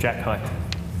short of jack height.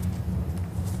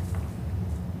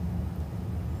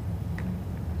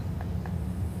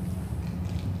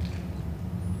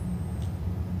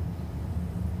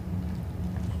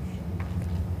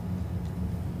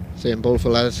 Same ball for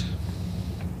Les.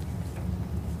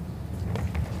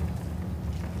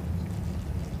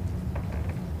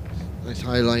 Nice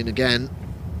high line again.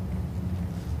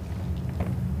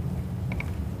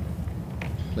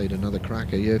 Played another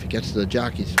cracker here. If he gets to the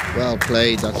jack, he's well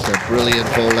played. That's a brilliant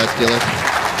ball, Les Gillett.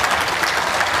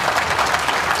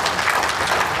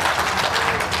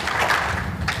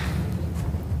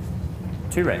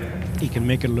 Two red. He can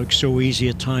make it look so easy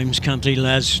at times, can't he,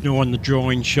 Les? Knowing the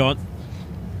drawing shot.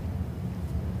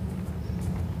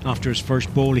 After his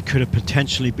first ball, he could have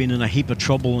potentially been in a heap of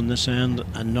trouble in this end,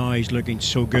 and now he's looking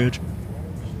so good.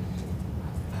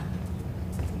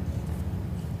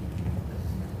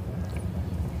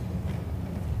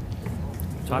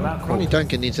 Ronnie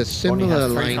Duncan needs a similar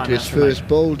line to his first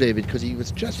bowl, David, because he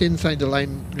was just inside the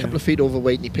line, a couple of feet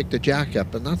overweight, and he picked the jack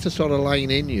up, and that's the sort of line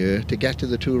in here to get to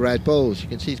the 2 red bowls. You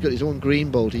can see he's got his own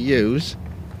green bowl to use.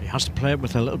 He has to play it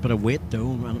with a little bit of weight,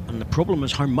 though, and the problem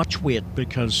is how much weight,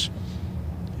 because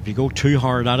if you go too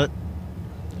hard at it,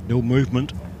 no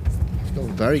movement. He's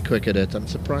going very quick at it. I'm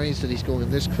surprised that he's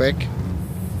going this quick.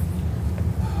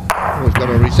 Oh, he's got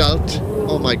a result.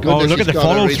 Oh my goodness, look at the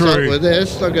follow through with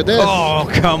this. Look at this. Oh,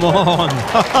 come on.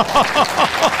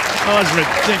 That's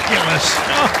ridiculous.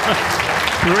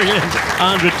 Brilliant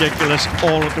and ridiculous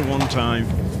all at the one time.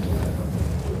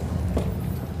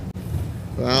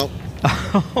 Well,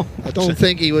 I don't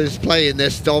think he was playing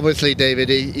this, obviously, David.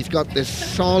 He's got this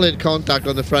solid contact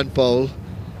on the front bowl.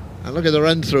 And look at the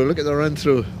run through. Look at the run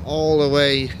through all the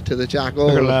way to the jack. Oh,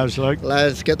 look at Les, look.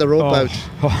 Les, get the rope out.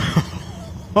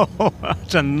 Oh,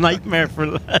 that's a nightmare for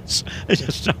Les. It's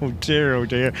just, oh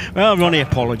dear. Well, Ronnie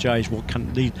apologise. What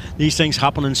can these things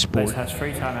happen in sport? Les has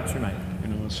 3 timeouts remain. You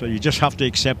know, so you just have to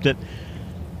accept it.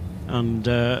 And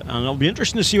it'll be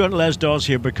interesting to see what Les does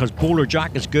here, because bowler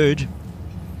jack is good.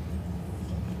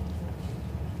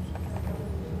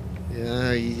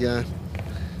 Yeah,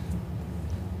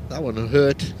 that one will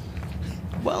hurt.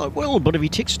 Well, it will, but if he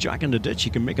takes Jack in the ditch, he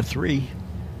can make a 3.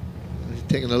 He's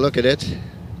taking a look at it.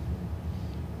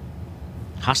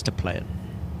 Has to play it.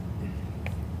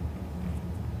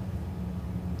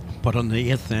 But on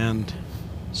the 8th end,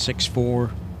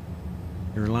 6-4,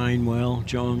 you're lying well,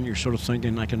 John. You're sort of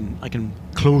thinking, I can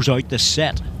close out this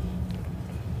set.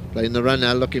 Playing the run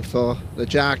now, looking for the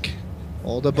jack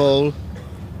or the bowl.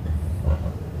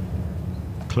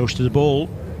 Close to the ball.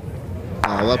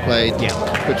 Oh, well played.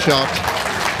 Yeah. Good shot.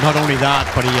 Not only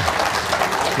that, but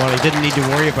he didn't need to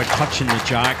worry about touching the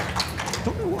jack.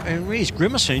 He's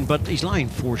grimacing, but he's lying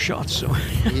 4 shots. So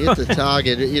He hit the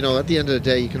target. You know, at the end of the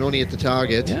day, you can only hit the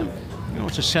target. yeah, you know,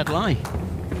 it's a set lie.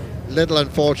 Little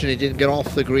unfortunate, he didn't get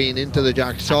off the green into the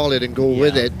jack solid and go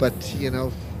with it. But you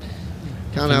know,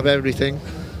 can't have everything.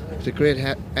 It's a great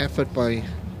effort by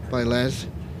Les.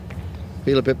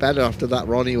 Feel a bit better after that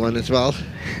Ronnie one as well.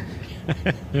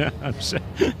 Yeah,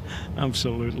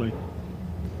 absolutely.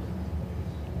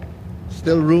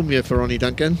 Still room here for Ronnie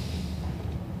Duncan.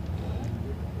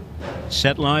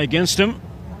 Set lie against him.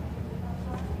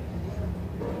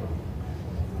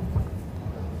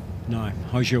 Now,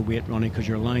 how's your weight, Ronnie? Because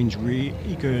your line's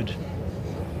really good.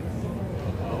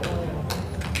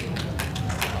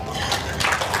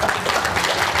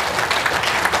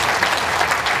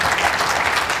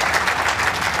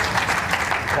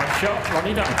 One shot,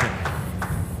 Ronnie Duncan.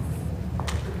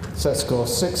 Set score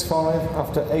 6-5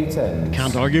 after 8 ends.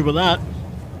 Can't argue with that.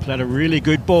 Played a really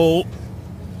good ball.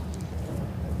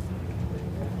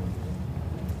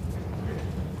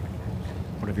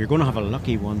 But if you're going to have a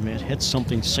lucky one, mate, hit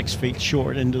something 6 feet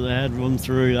short into the head, run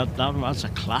through. That's a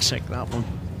classic, that one.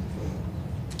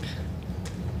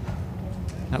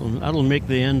 That'll make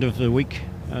the end of the week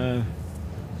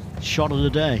shot of the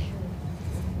day.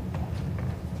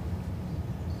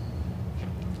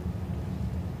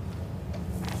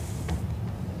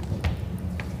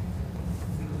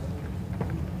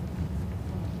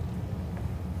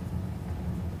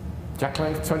 Jack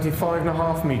length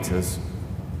 25.5 metres.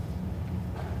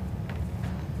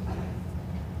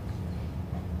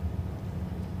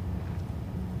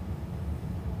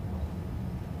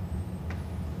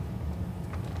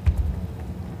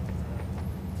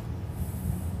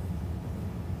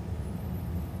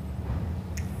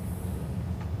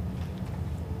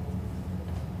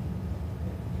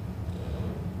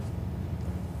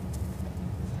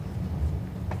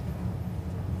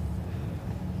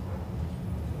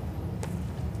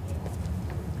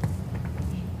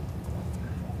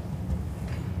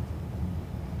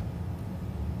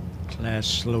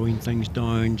 Slowing things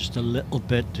down just a little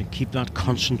bit to keep that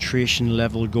concentration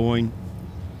level going.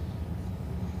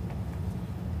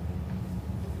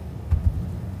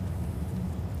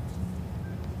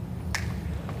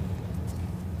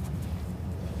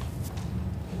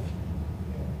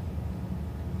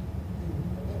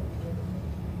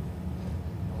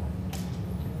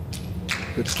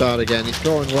 Good start again. He's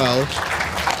throwing well.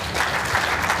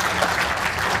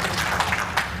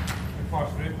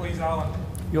 Please, Alan.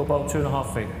 Your bolt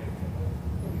 2.5 feet.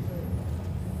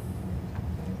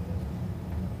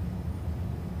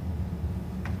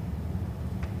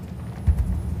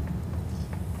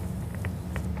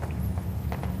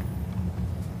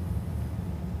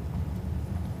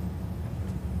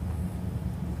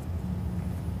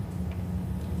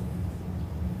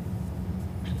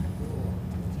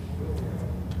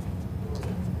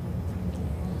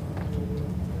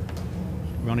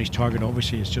 Ronnie's target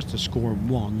obviously is just to score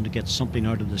 1 to get something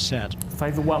out of the set.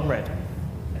 Favour 1 red.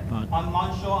 But I'm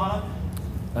short,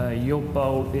 Alan. Your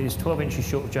bowl is 12 inches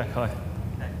short of jack high.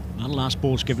 that last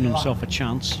ball's given himself a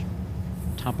chance.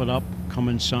 Tap it up, come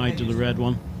inside to the red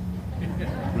one.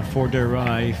 Can afford to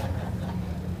arrive.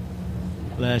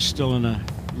 Les still in a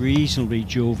reasonably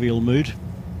jovial mood.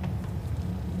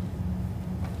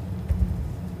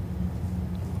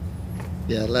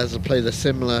 Yeah, Les will play the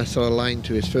similar sort of line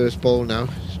to his first ball now.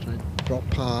 Just trying to drop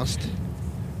past.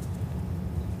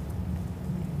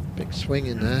 Big swing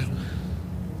in there.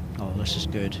 Oh, this is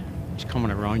good. He's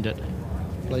coming around it.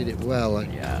 Played it well.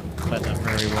 Yeah, played that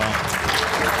very well.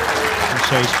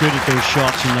 So he's good at those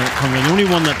shots, and they're coming.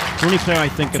 The only player I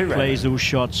think that plays those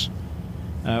shots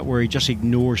where he just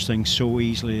ignores things so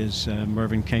easily is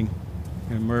Mervyn King.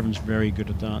 Mervyn's very good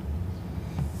at that.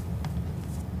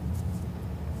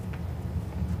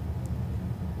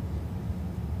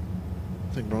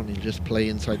 I think Ronnie will just play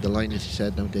inside the line, as you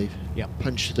said now, Dave. Yeah.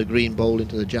 Punch the green bowl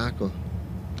into the jack or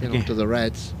onto the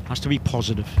reds. Has to be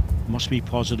positive. Must be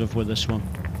positive with this one.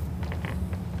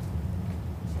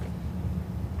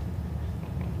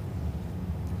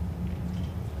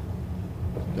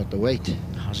 got the weight.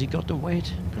 Has he got the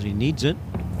weight? Because he needs it.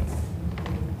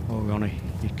 Oh, Ronnie,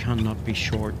 you cannot be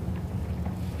short.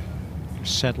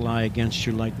 Set lie against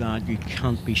you like that, you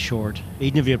can't be short.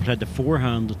 Even if you played the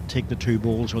forehand to take the 2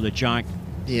 balls or the jack.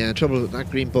 Yeah, trouble with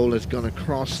that green ball has gone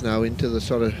across now into the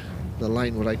sort of the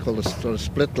line, what I call the sort of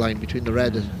split line between the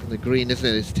red and the green, isn't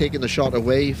it? It's taking the shot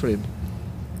away for him.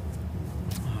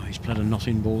 Oh, he's played a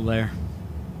nothing ball there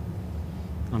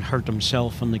and hurt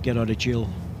himself on the get out of jail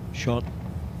shot.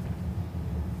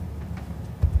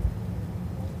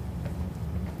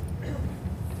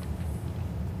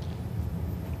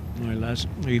 Now, Les,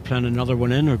 are you playing another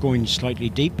one in or going slightly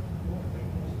deep?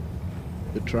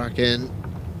 Good track in.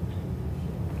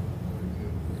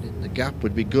 The gap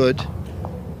would be good.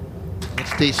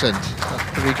 That's decent.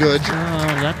 That's pretty good.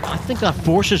 I think that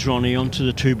forces Ronnie onto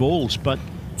the 2 balls, but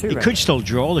he could still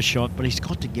draw the shot, but he's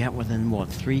got to get within, what,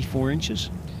 3-4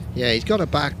 inches? Yeah, he's got a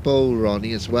back bowl,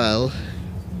 Ronnie, as well.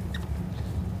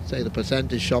 Say the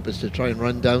percentage shot is to try and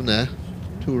run down there.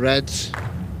 2 reds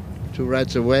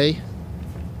away.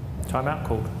 Timeout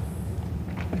called.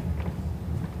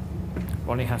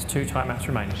 Ronnie has 2 timeouts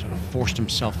remaining. Sort of forced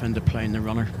himself into playing the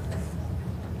runner.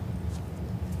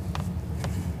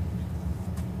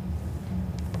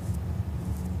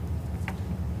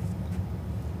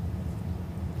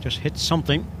 Just hit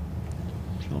something.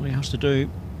 That's all he has to do.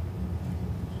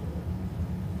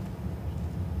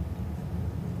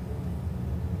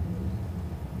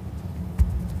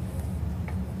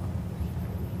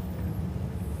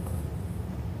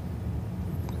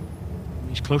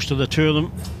 He's close to the 2 of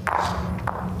them.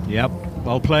 Yep,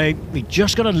 well played. He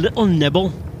just got a little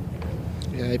nibble.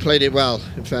 Yeah, he played it well,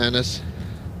 in fairness.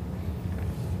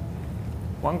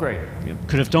 1 green. Yep.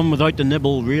 Could have done without the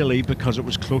nibble, really, because it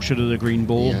was closer to the green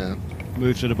ball. Yeah.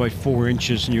 Moved it about 4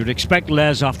 inches, and you'd expect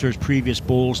Les, after his previous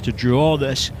balls, to draw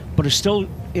this, but it's still,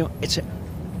 you know,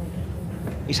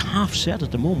 he's half set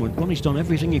at the moment. Ronnie's done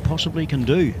everything he possibly can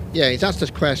do. Yeah, he's asked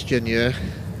this question, yeah.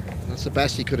 That's the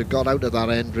best he could have got out of that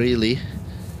end, really.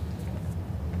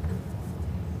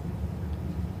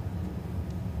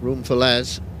 Room for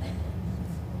Les.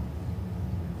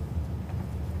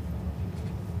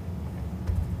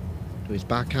 To his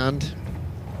backhand.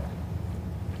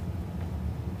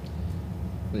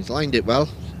 He's lined it well.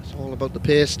 It's all about the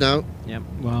pace now. Yep.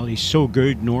 Well, he's so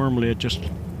good normally at just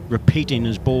repeating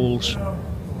his balls.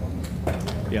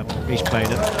 Yep, he's played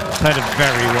it. Played it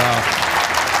very well.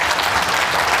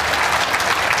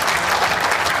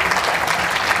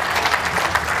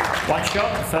 White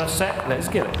shot, first set, let's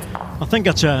give it. I think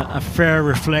that's a fair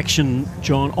reflection,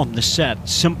 John, on the set,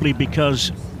 simply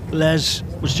because Les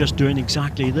was just doing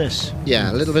exactly this.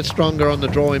 Yeah, a little bit stronger on the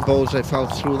drawing balls I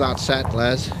felt through that set,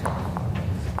 Les.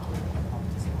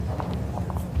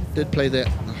 Did play the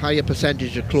higher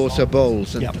percentage of closer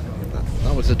bowls, and yep.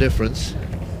 that was the difference.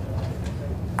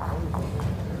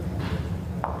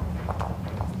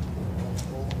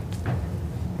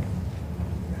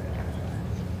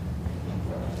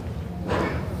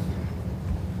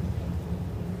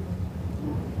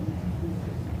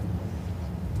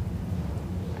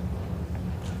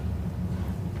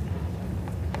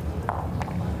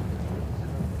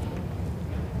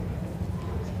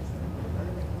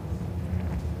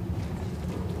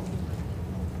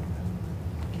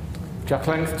 Jack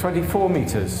length 24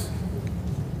 metres.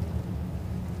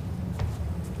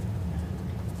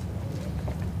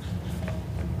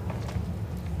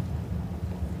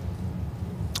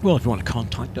 Well, if you want to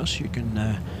contact us, you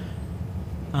can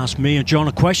ask me and John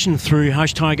a question through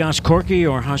hashtag AskCorky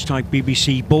or hashtag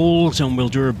BBC Bowls, and we'll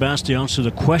do our best to answer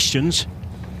the questions.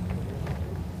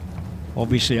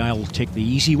 Obviously, I'll take the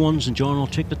easy ones and John will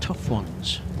take the tough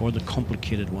ones, or the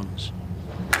complicated ones.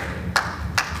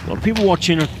 A lot of people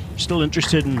watching are still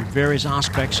interested in various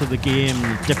aspects of the game,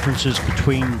 the differences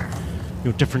between, you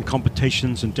know, different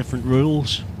competitions and different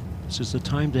rules. This is the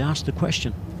time to ask the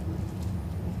question.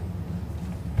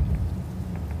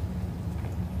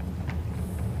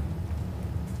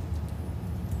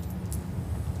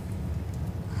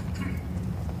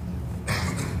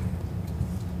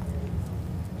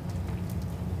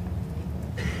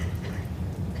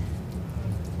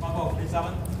 Ball, please,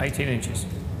 Alan. 18 inches.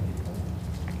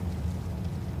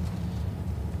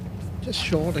 Just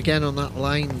short again on that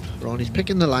line, Ron. He's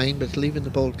picking the line, but leaving the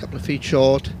ball a couple of feet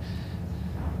short.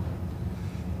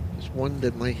 Just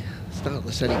wondered, my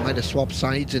starter said he might have swapped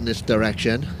sides in this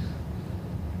direction.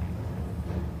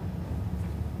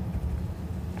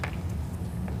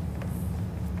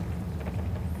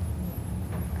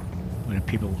 Well,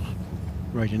 people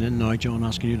writing in now, John,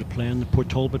 asking you to play in the Port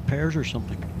Talbot pairs or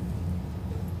something.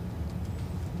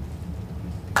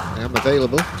 I am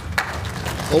available.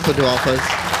 Open to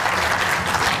offers.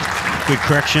 Good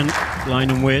correction, line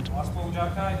and weight. Last ball,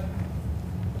 Jack.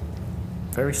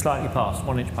 Very slightly past,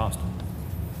 1 inch past.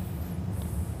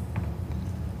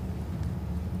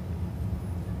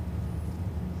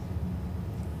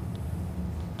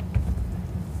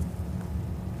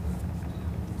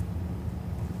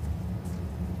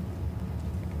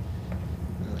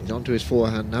 He's onto his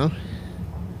forehand now.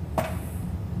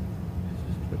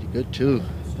 Pretty good too.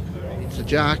 It's a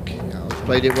jack. Yeah, he's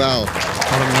played it well.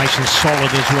 Got him nice and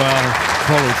solid as well.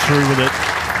 Followed through with it.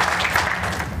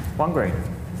 1 green.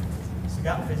 It's the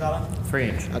gap, please, Alan. 3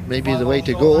 inch. That may be the way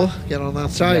to go. Get on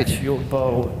that side. Yes, your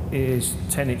bowl is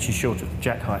 10 inches short of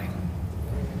jack high.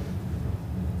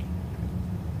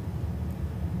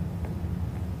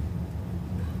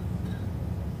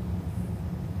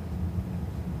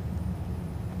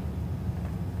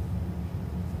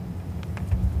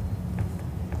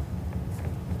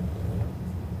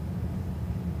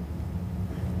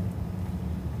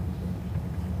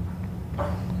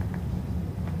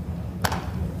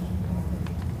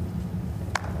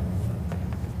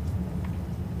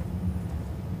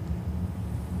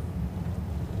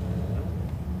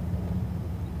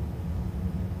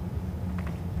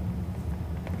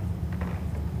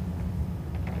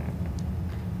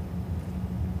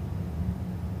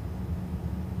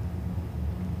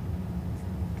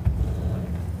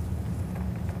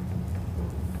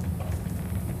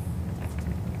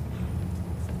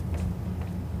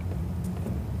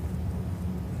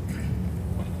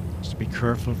 Be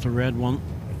careful of the red one.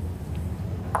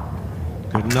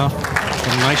 Good enough.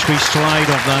 A nice wee slide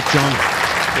off that, John.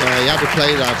 Yeah, he had to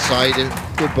play that side.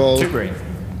 Good ball. 2 green.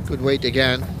 Good weight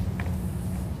again.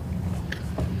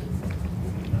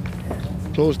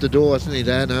 Closed the door, hasn't he,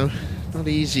 there now? Not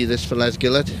easy, this for Les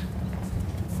Gillett.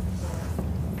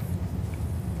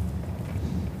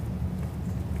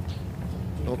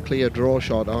 No clear draw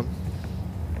shot on.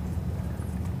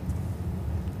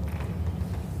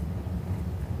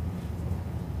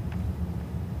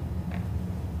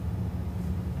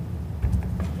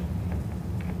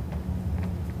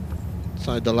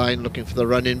 Side the line, looking for the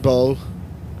running ball.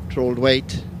 Controlled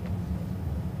weight.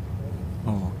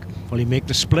 Oh, will he make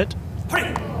the split? Oh,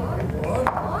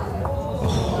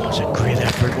 that's a great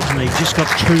effort, wasn't it? He just got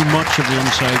too much of the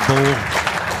inside ball.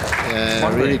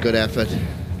 Yeah, really good effort.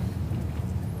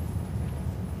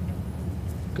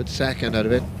 Good second out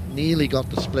of it. Nearly got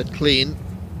the split clean.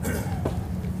 I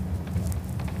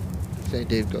think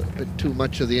they've got a bit too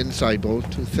much of the inside ball,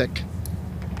 too thick.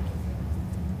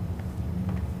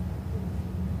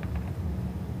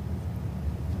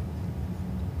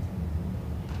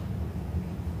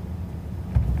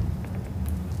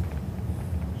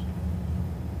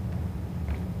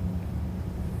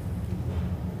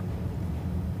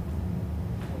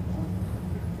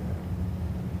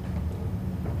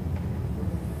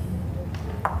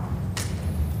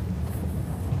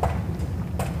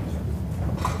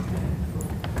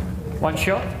 One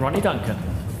shot, Ronnie Duncan.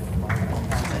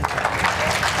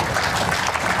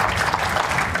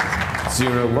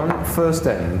 0-1, first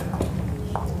end.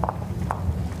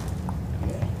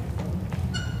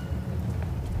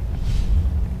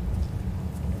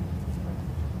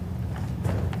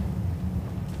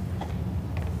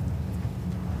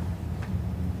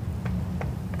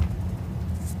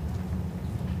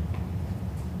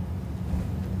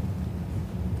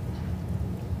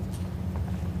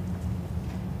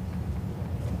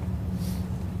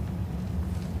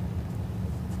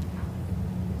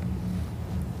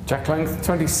 Jack length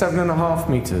 27.5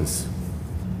 meters.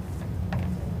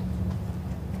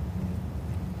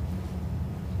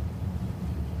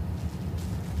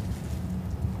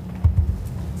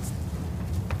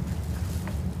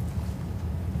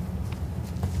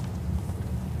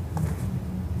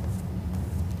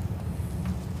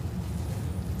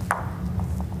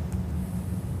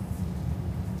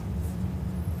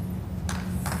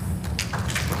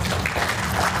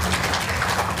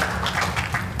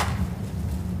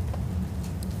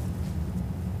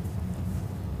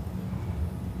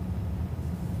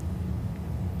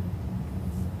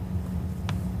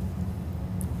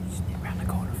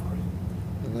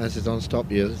 As it don't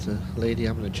stop you, there's a lady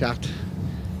having a chat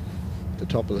at the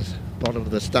top of the bottom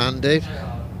of the stand, Dave.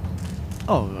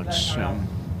 Oh, that's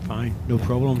fine, no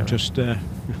problem. Just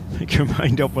make your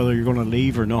mind up whether you're going to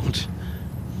leave or not.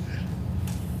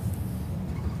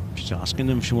 Just asking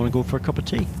them if you want to go for a cup of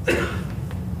tea.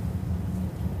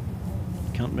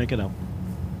 Can't make it up.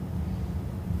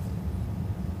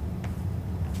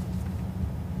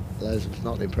 Les was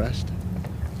not impressed.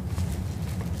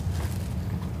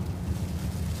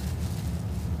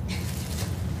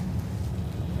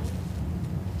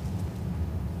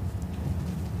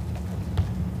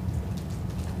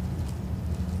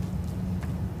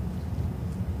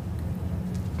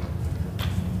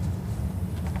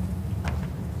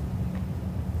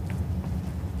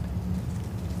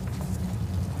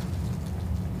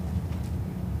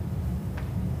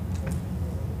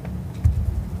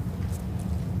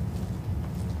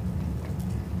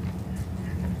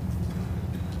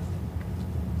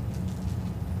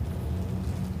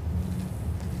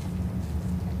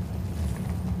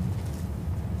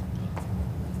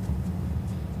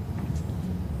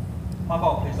 My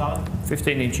ball, please, Alan.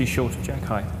 15 inches short of jack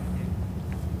high.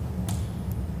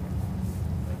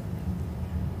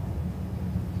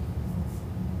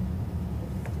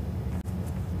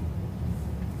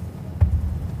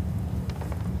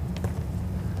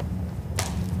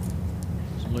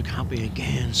 Doesn't look happy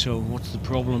again, so what's the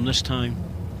problem this time?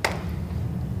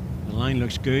 The line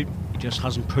looks good, he just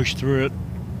hasn't pushed through it.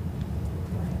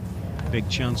 Big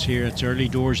chance here. It's early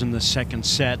doors in the second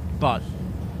set, but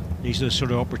these are the sort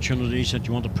of opportunities that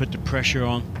you want to put the pressure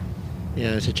on.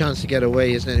 Yeah, it's a chance to get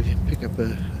away, isn't it? If you pick up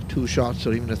a 2 shots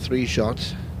or even a 3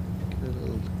 shots, get a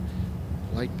little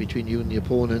light between you and the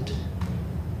opponent.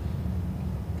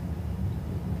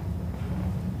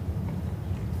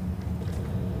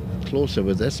 Closer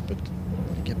with this, but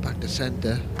get back to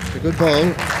centre. It's a good ball.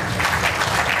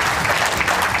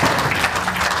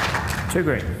 2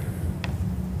 green.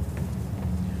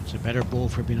 It's a better ball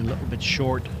for being a little bit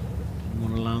short. You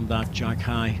want to land that jack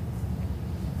high.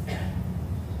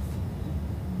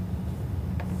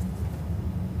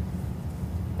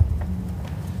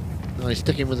 Now he's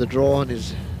sticking with the draw on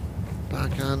his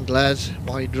backhand, Les,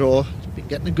 wide draw. He's been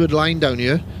getting a good line down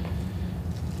here.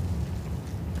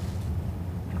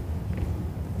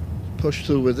 Push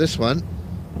through with this one.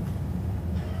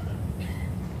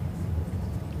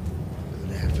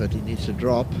 Good effort, he needs to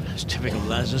drop. It's typical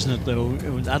Les, isn't it, though?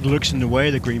 That looks in the way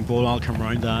of the green ball. I'll come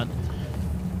around that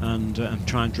and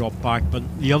try and drop back. But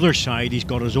the other side, he's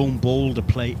got his own ball to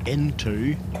play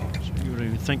into. So you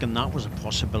were thinking that was a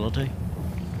possibility.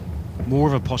 More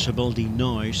of a possibility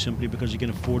now, simply because he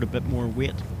can afford a bit more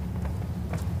weight.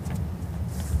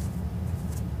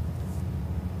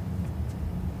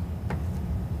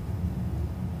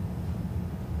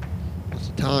 That's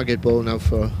the target ball now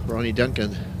for Ronnie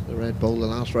Duncan. The red ball, the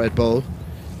last red ball.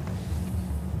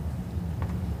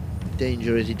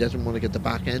 Danger is he doesn't want to get the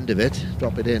back end of it,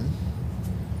 drop it in.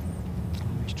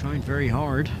 He's trying very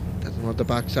hard. Doesn't want the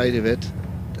back side of it.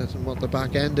 Doesn't want the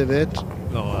back end of it.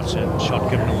 Oh, that's it.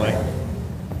 Shot given away.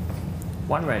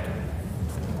 1 red.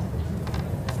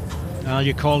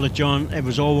 You called it, John. It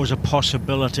was always a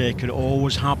possibility. It could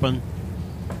always happen.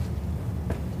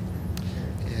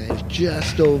 Yeah, he was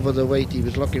just over the weight he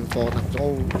was looking for. And it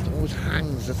always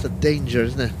hangs. That's the danger,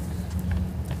 isn't it?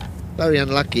 Very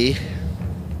unlucky.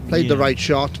 Played the right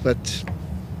shot, but...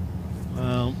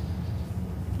 Well,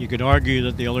 you could argue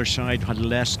that the other side had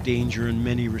less danger in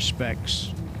many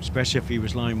respects, especially if he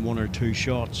was laying 1 or 2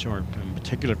 shots, or in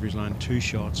particular if he was laying 2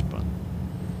 shots, but...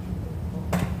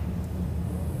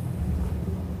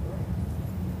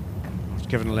 It's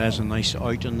given Les a nice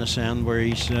out in this end where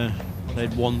he's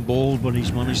played 1 ball, but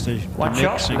he's managed to One make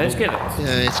shot, single. Les Gillett.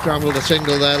 Yeah, he scrambled a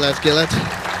single there, Les Gillett.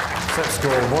 Set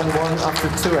score 1-1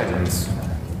 after 2 ends.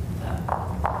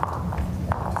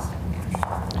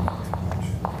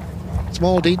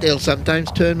 Small details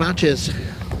sometimes turn matches.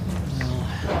 Well,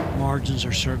 margins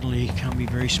are certainly can be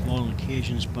very small on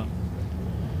occasions, but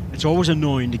it's always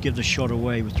annoying to give the shot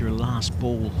away with your last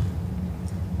ball.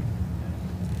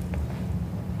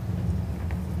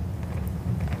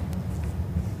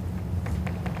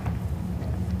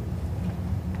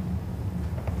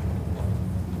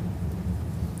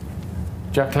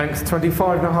 Jack length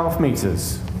 25.5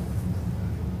 metres.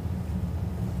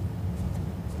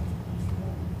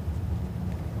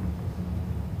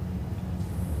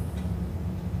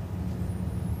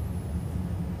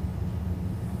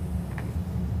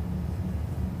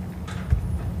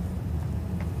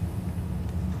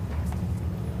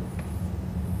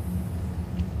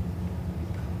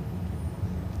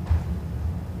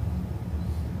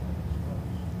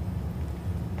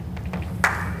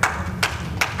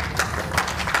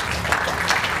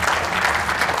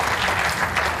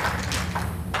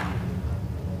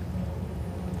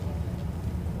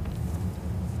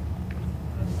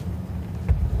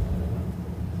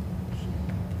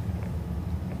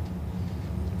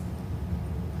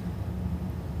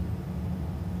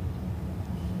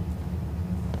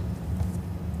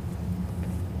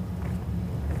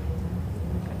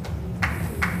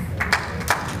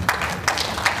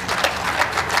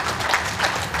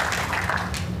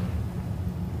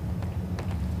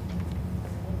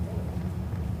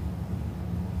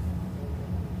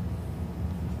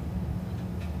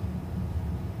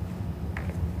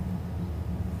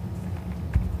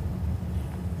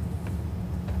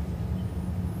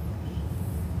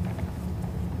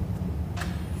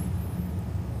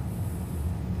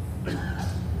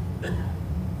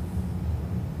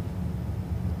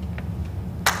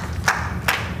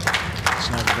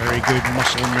 Good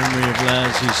muscle memory of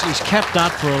Les. He's kept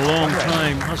that for a long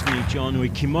time, hasn't he, John? We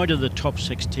came out of the top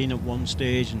 16 at one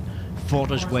stage and fought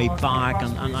his way back,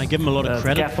 and I give him a lot of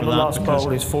credit the gap for on the that. last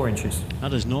bowl is 4 inches.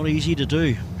 That is not easy to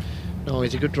do. No,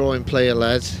 he's a good drawing player,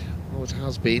 Les. Always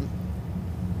has been.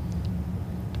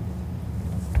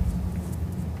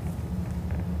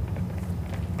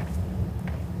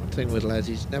 One thing with Les,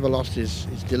 he's never lost his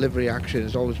delivery action.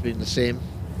 Has always been the same.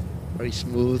 Very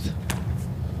smooth.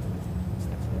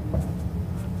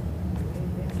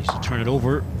 Needs to turn it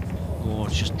over. Oh,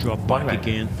 it's just dropped back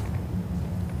again.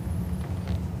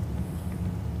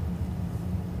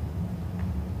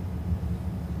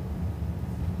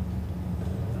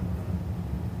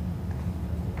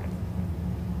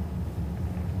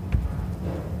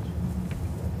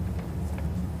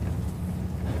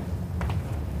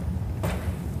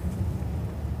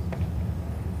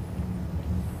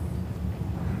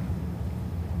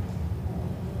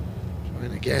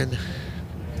 Trying again.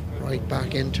 Right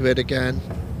back into it again.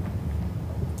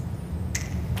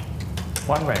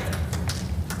 1 red.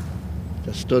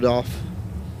 Just stood off.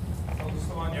 Just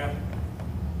the one, yeah.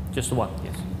 Just the 1,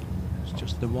 yes. It's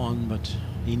just the 1, but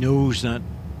he knows that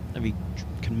if he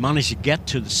can manage to get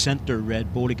to the centre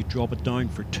red ball, he could drop it down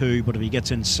for 2, but if he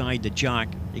gets inside the jack,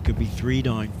 it could be 3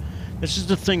 down. This is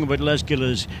the thing about Les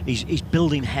Gillett, is he's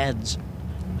building heads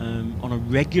on a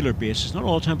regular basis, not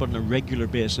all the time, but on a regular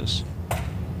basis.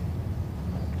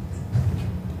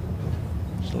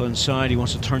 Still inside, he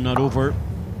wants to turn that over.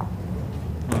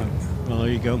 Well,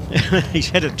 there you go. He's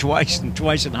hit it twice, and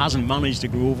twice it hasn't managed to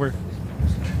go over.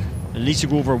 It needs to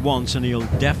go over once, and he'll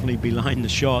definitely behind the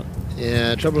shot.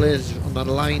 Yeah, trouble is, on that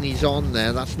line he's on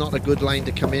there, that's not a good line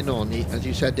to come in on. As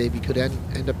you said, Dave, he could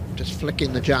end up just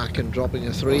flicking the jack and dropping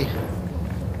a 3.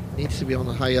 Needs to be on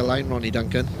a higher line, Ronnie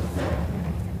Duncan.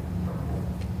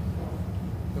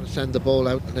 Got to send the ball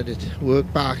out and let it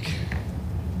work back.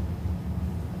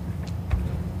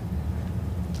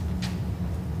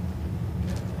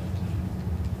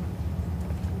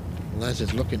 Les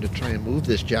is looking to try and move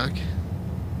this jack.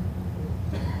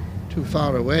 Too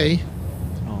far away.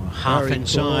 Oh, half Very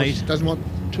inside. close. Doesn't want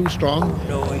too strong.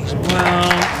 No, he's well.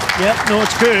 Yep, no,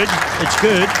 it's good. It's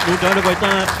good. No doubt about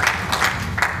that.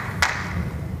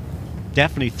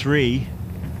 Definitely 3.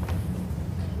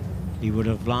 He would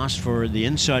have asked for the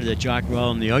inside of the jack rather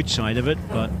than the outside of it,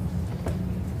 but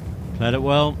played it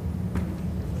well.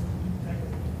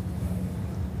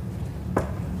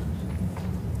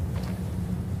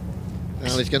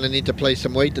 Now he's going to need to play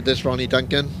some weight to this, Ronnie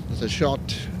Duncan. There's a shot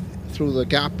through the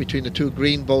gap between the 2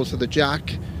 green balls of the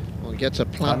jack. Well, he gets a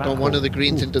plant on one of the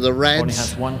greens into the reds. Ronnie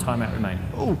has 1 timeout remaining.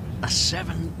 Oh,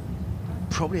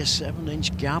 probably a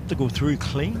 7-inch gap to go through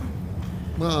clean.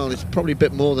 Well, it's probably a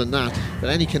bit more than that.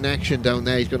 But any connection down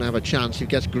there, he's going to have a chance. If he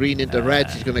gets green into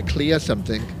reds, he's going to clear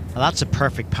something. Well, that's a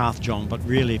perfect path, John, but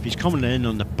really, if he's coming in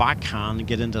on the backhand and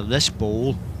get into this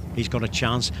bowl, he's got a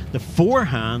chance. The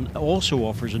forehand also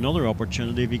offers another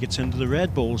opportunity if he gets into the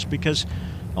red balls, because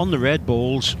on the red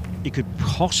balls, he could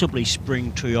possibly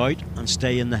spring 2 out and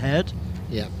stay in the head.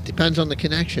 Yeah, depends on the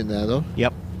connection there, though.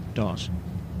 Yep, does.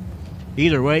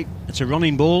 Either way, it's a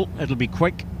running ball. It'll be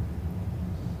quick.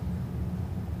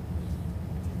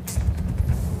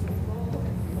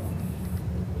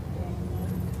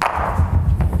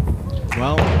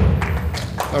 Well,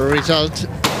 a result.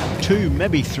 2,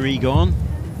 maybe 3 gone.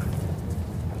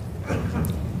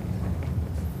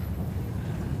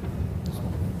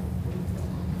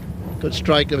 Good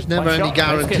strike. There was never any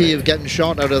guarantee of getting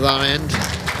shot out of that end.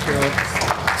 So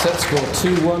Set score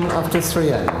 2-1 after 3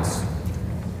 ends.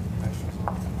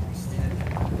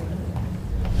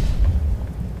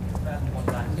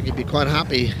 I think he'd be quite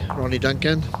happy, Ronnie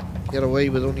Duncan. Get away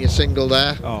with only a single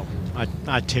there. Oh,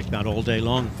 I'd take that all day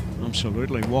long.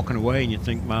 Absolutely. Walking away and you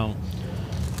think, well,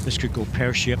 this could go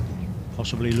pear-shaped,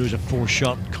 possibly lose a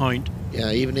 4-shot count.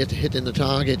 Yeah, even hitting the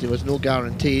target, there was no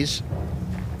guarantees.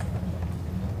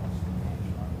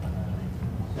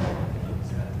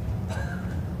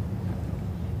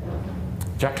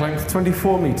 Jack length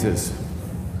 24 metres.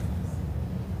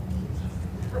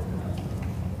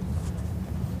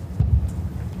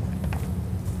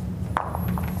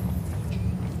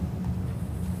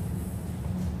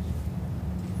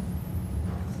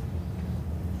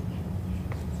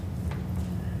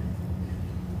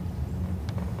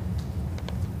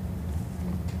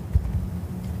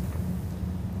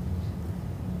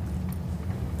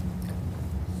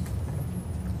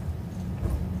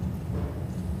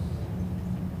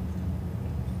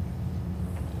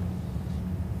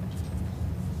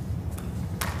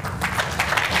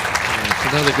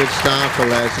 Another good start for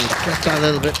Les. He's just a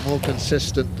little bit more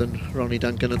consistent than Ronnie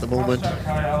Duncan at the moment.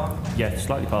 Yeah,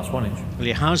 slightly past 1 inch. Well,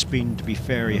 he has been, to be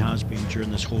fair, he has been during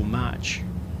this whole match.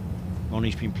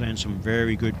 Ronnie's been playing some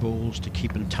very good bowls to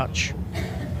keep in touch.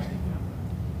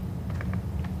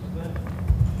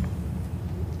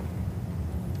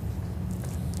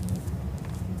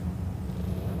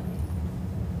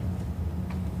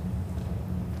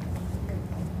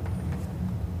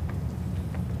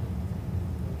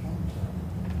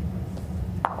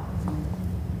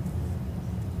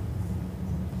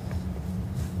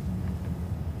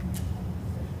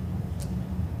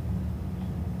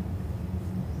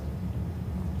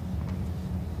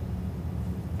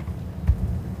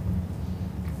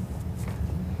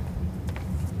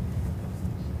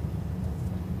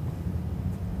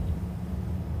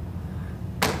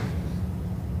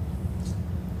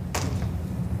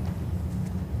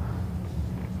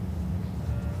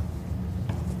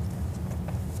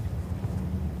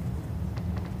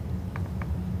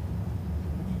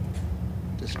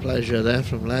 Displeasure there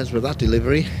from Les with that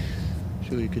delivery.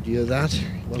 Sure you could hear that.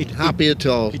 He wasn't happy at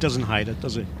all. He doesn't hide it,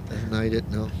 does he? Doesn't hide it,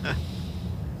 no.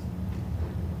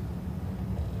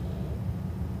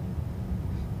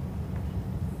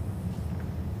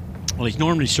 Well, he's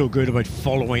normally so good about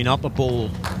following up a ball.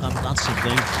 That's the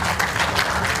thing.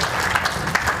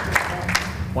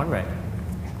 1 red.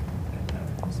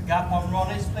 What's the gap on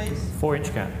Ronnie's, please?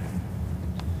 4-inch gap.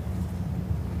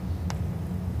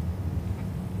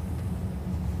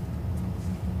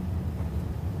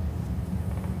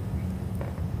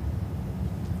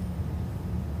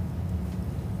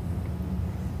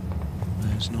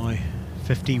 There's now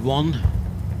 51.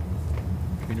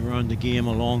 Been around the game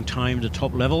a long time at the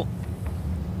top level.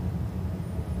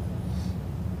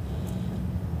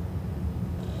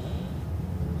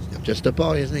 He's just a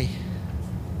boy, isn't he?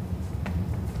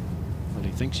 Well,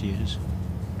 he thinks he is.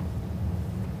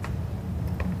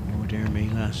 Oh dear me,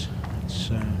 lass.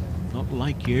 It's not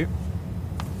like you.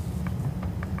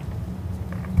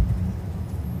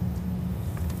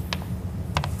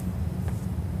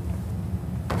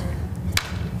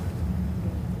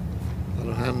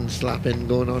 Hand slapping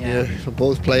going on here from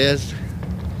both players.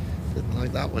 Didn't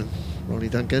like that one, Ronnie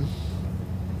Duncan.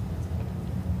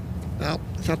 Well,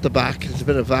 it's at the back, there's a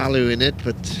bit of value in it,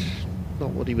 but not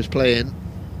what he was playing.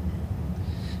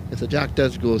 If the jack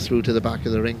does go through to the back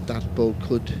of the rink, that ball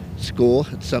could score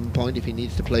at some point if he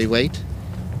needs to play weight.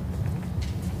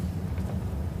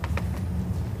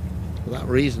 For that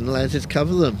reason, Les has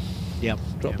covered them. Yep.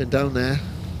 Dropping down there.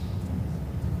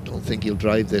 Don't think he'll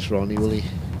drive this, Ronnie, will he?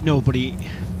 No, but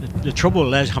the trouble with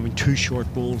Les having 2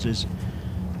 short balls is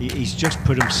he's just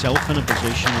put himself in a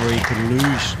position where he could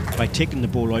lose by taking the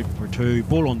ball out for 2,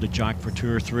 ball on the jack for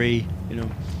 2 or 3. You know,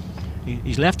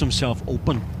 he's left himself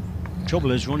open. The trouble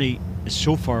is, Ronnie is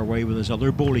so far away with his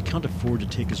other ball, he can't afford to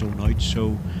take his own out,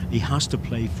 so he has to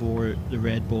play for the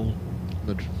red ball.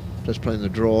 Just playing the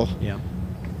draw. Yeah.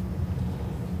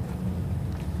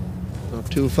 Not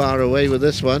too far away with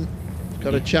this one.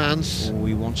 Got a chance. Oh,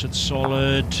 he wants it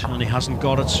solid, and he hasn't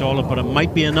got it solid, but it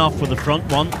might be enough for the front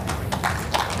one.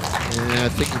 Yeah, I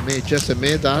think he may just have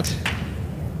made that.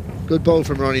 Good ball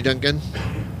from Ronnie Duncan.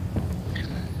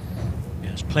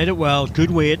 Yes, played it well, good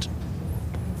weight.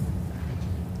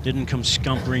 Didn't come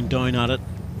scampering down at it.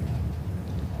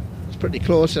 It's pretty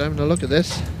close. I'm having a look at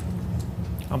this.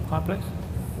 Umpire, please.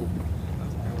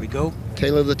 There we go.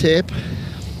 Tail of the tape.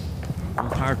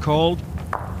 Umpire called.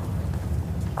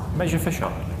 Measure for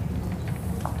shot.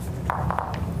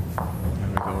 There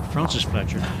we go. Francis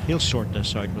Fletcher. He'll sort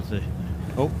this out with the...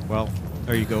 Oh, well,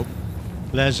 there you go.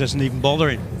 Les isn't even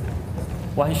bothering.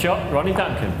 1 shot, Ronnie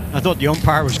Duncan. I thought the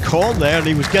umpire was called there, and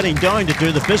he was getting down to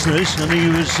do the business, and he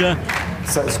was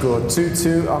Set score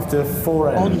 2-2 after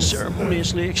 4 ends.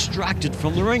 unceremoniously extracted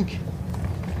from the rink.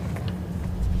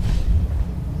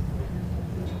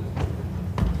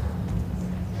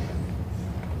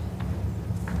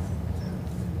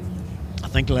 I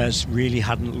think Les really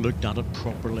hadn't looked at it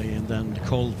properly, and then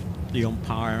called the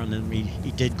umpire, and then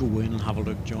he did go in and have a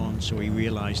look, John, so he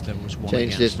realised there was 1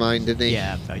 Changed against. his mind, didn't he?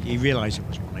 Yeah, he realised it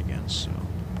was 1 against, so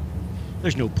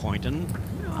there's no point, and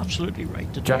you're absolutely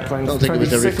right to do Jack it. I don't think it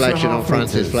was a reflection on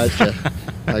Francis Fletcher.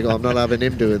 I go, I'm not having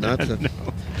him doing that.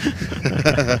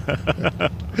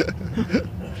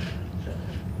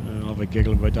 I'll have a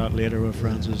giggle about that later with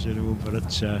Francis, you know, but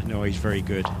it's, no, he's very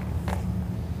good.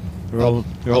 I've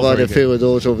had a few of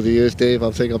those over the years, Dave.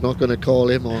 I think I'm not going to call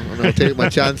him, and I'll take my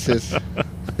chances.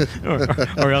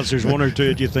 or else there's 1 or 2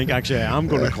 that you think, actually, I am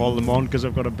going to call them on because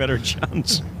I've got a better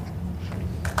chance.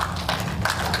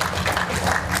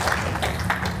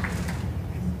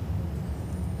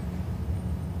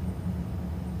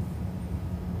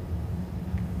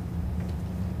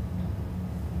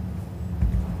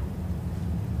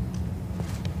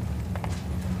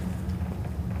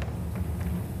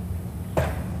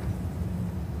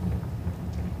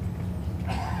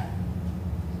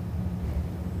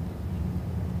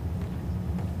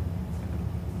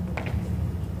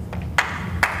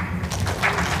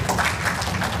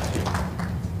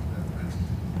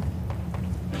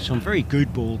 some very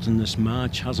good bowls in this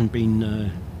match. Hasn't been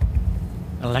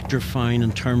electrifying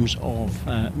in terms of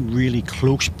really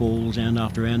close bowls end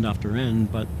after end after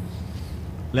end, but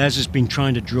Les has been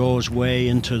trying to draw his way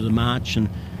into the match in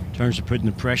terms of putting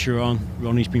the pressure on.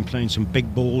 Ronnie's been playing some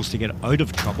big bowls to get out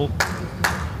of trouble.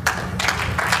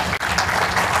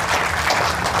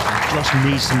 Just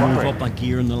needs to move up a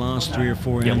gear in the last 3 or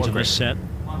 4 ends of his set.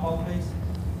 One ball, please.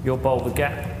 Your bowl, the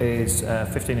gap is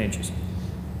 15 inches.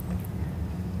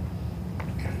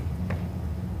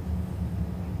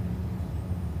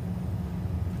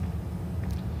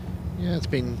 Yeah, it's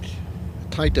been a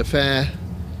tight affair.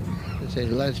 I say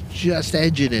Les just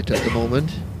edging it at the moment.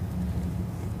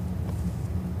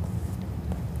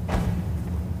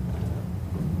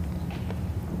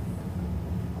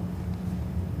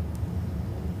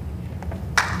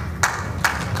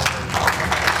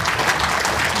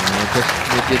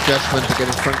 Just with the adjustment to get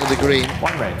in front of the green.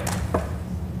 One red.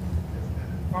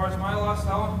 Forrest, my last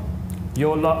one.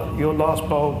 Your last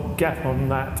bowl gap on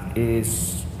that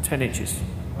is 10 inches.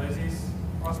 What is this?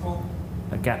 Last ball?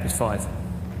 The gap is 5.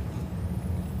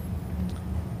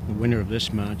 The winner of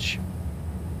this match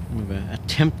with a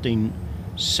tempting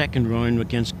second round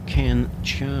against Ken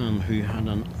Chan, who had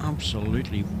an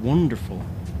absolutely wonderful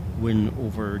win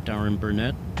over Darren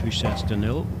Burnett, 2 sets to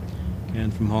 0. Ken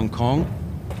from Hong Kong.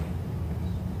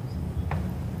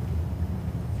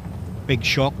 Big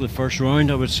shock the first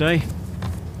round, I would say.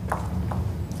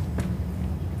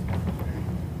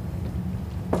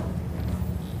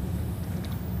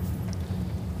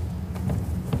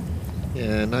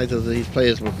 Yeah, neither of these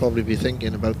players will probably be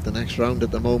thinking about the next round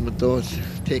at the moment, though. It's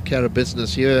take care of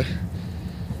business here.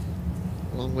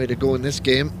 A long way to go in this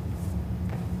game.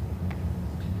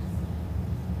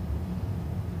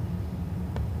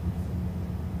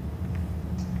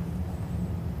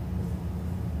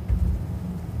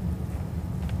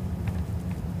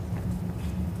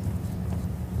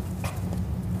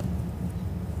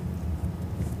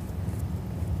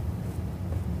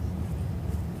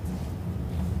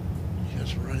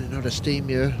 Out of steam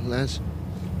here, Les.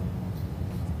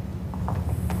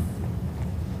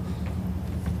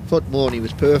 Footmore, he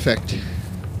was perfect.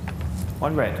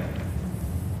 One red.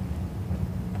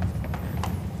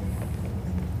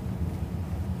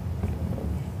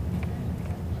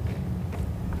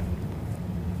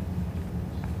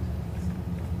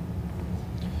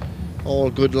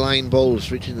 All good line bowls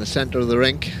reaching the centre of the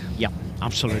rink. Yeah,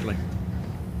 absolutely.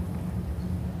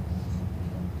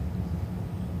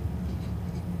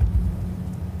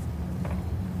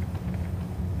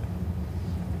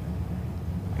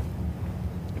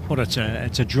 But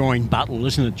it's a drawing battle,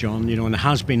 isn't it, John? You know, and it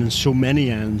has been in so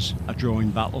many ends a drawing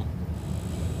battle.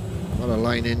 What a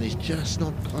line in, he's just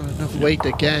not got enough weight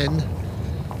again.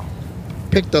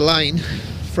 Picked the line,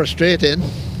 frustrating.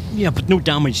 Yeah, but no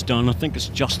damage done. I think it's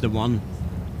just the one.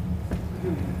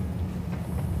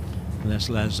 Les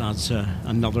adds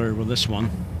another with this one.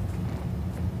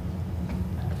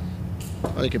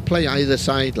 Well, he can play either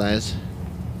side, Les.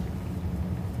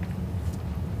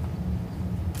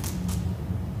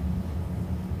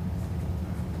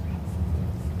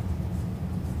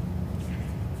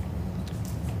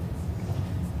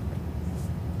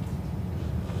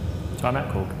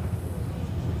 Timeout called.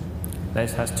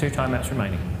 Les has 2 timeouts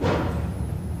remaining.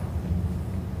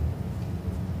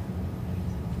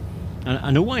 And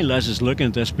I know why Les is looking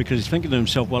at this, because he's thinking to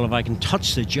himself, well, if I can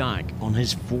touch the jack on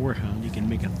his forehand, he can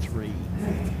make it 3.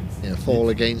 Yeah, fall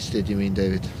against it, you mean,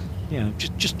 David? Yeah,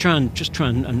 just try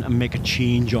and make a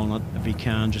change on it if he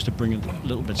can, just to bring it a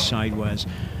little bit sideways.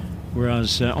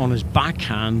 Whereas on his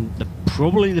backhand,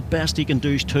 probably the best he can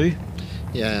do is 2.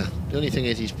 Yeah, the only thing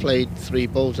is he's played 3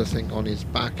 balls, I think, on his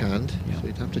backhand. Yeah. So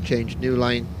he'd have to change new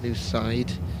line, new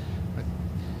side.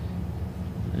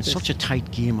 It's such a tight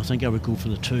game, I think I would go for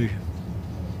the 2.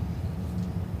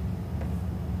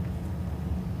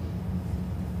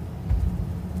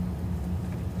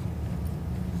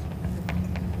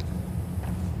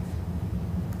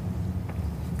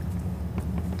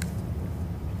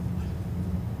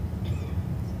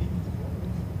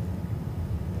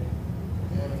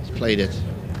 Played it.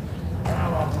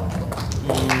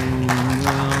 Well,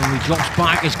 he drops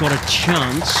back, he's got a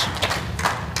chance.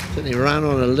 Then he ran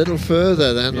on a little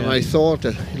further then than I thought.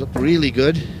 He looked really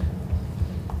good.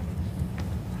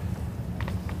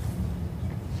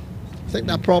 I think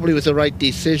that probably was the right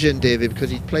decision, David,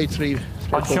 because he'd played 3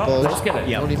 balls. Let's get it.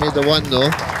 Yep. Only made the 1 though.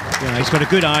 Yeah, he's got a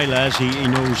good eye, Les. He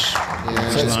knows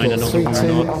his line and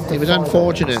not. He was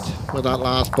unfortunate with that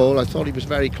last ball. I thought he was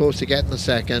very close to getting the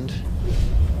second.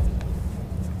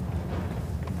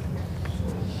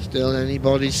 Still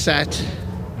anybody's set.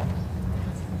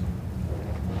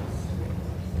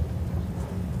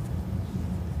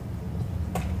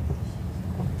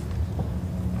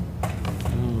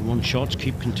 Long shots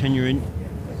keep continuing.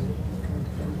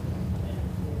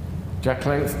 Jack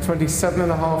length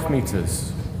 27.5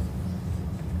 metres.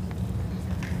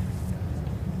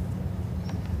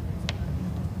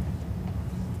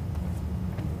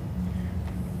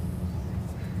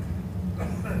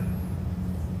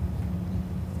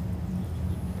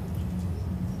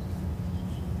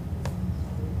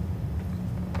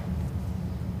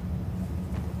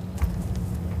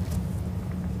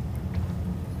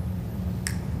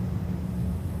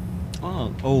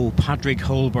 Oh, Patrick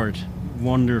Holbert.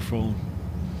 Wonderful.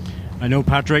 I know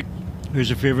Patrick, who's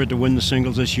a favourite to win the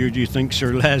singles this year. Do you think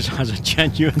Sir Les has a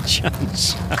genuine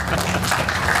chance? There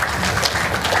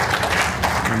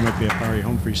might be a Barry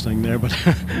Humphries thing there, but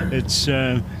it's...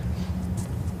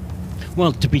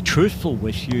 well, to be truthful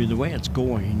with you, the way it's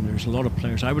going, there's a lot of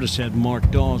players. I would have said Mark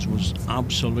Dawes was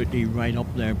absolutely right up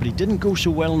there, but he didn't go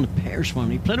so well in the pairs one.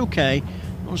 He played okay,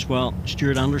 not as well.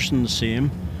 Stuart Anderson the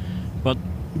same, but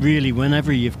really,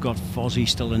 whenever you've got Fozzie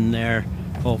still in there,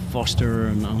 Paul Foster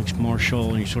and Alex Marshall,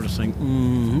 and you sort of think,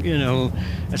 you know,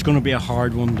 it's going to be a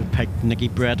hard one to pick. Nicky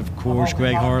Brett, of course,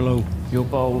 Greg Harlow. Your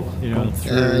bowl, you know,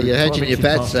 you're hedging your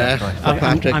bets there,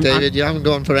 Patrick. David, you haven't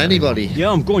gone for anybody.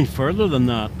 Yeah, I'm going further than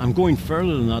that. I'm going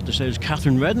further than that to say, is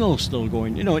Catherine Rednall still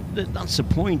going? You know, that's the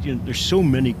point. You know, there's so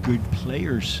many good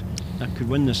players that could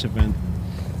win this event.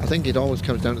 I think it always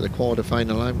comes down to the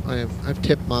quarter-final. I've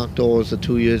tipped Mark Dawes the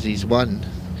 2 years he's won.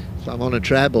 So I'm on a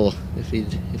treble if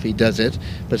he does it.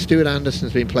 But Stuart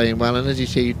Anderson's been playing well, and as you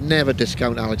say, you'd never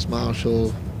discount Alex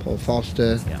Marshall, Paul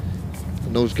Foster,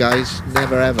 and those guys,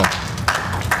 never ever.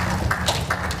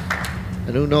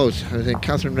 And who knows? I think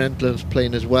Catherine Rednall's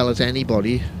playing as well as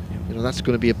anybody. You know, that's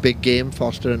going to be a big game,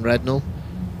 Foster and Rednall.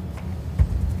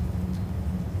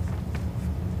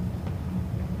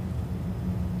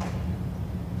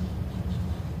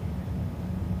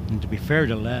 And to be fair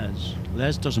to Les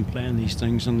doesn't play in these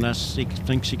things unless he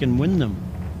thinks he can win them,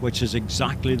 which is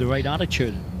exactly the right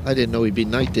attitude. I didn't know he'd be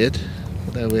knighted,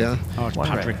 but there we are. Oh, it's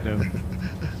Patrick, though.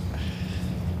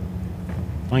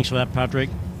 Thanks for that, Patrick.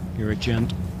 You're a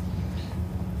gent.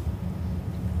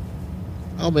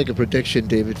 I'll make a prediction,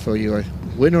 David, for you.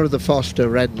 Winner of the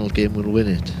Foster-Rednall game will win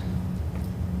it.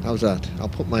 How's that? I'll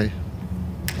put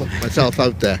myself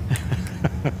out there.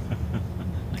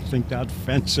 I think that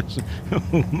fence is...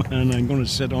 Oh man, I'm going to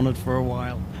sit on it for a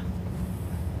while.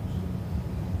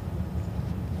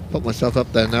 Put myself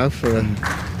up there now for a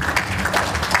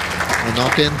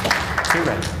knock-in.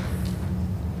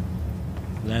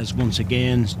 Les once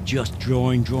again just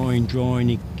drawing.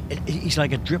 He's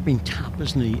like a dripping tap,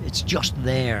 isn't he? It's just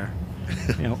there,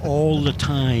 you know, all the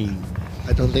time.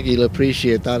 I don't think he'll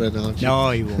appreciate that analogy.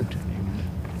 No, he won't.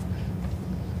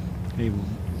 He won't.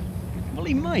 Well,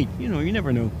 he might, you know, you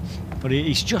never know. But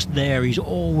he's just there, he's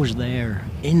always there,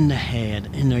 in the head,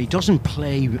 in there. He doesn't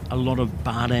play a lot of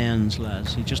bad ends,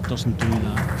 Les. He just doesn't do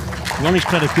that. Ronnie's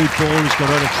played a good ball, he's got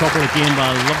out of trouble again by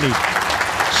a lovely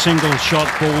single shot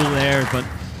ball there, but...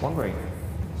 One green.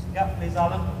 Gap, please,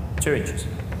 Alan. 2 inches.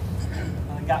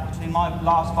 And the gap between my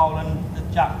last bowl and the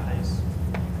jack, please.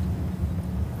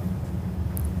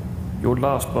 Your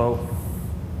last bowl.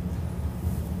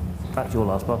 That's your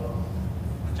last bowl.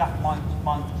 Jack, mine,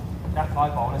 jack high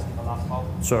bowl, isn't it, the last bowl?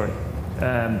 Sorry.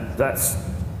 That's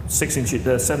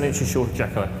 7 inches short of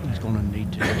jack high. He's going to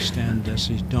need to extend this.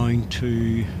 He's down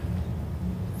to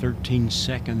 13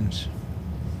 seconds.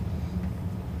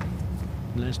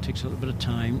 Les takes a little bit of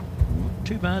time. Not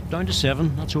too bad, down to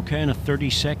 7. That's okay in a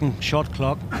 30-second shot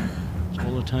clock. That's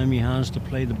all the time he has to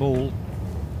play the bowl.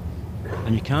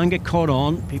 And you can get caught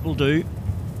on, people do.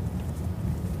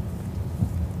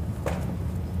 Oh,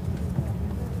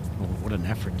 what an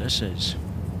effort this is.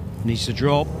 Needs to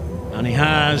drop, and he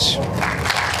has.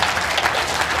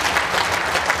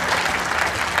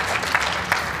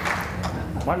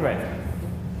 One red.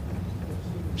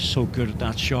 So good at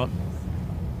that shot.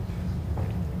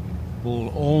 Ball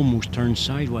almost turned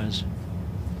sideways.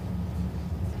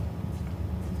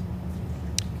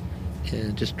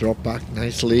 Yeah, just drop back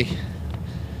nicely.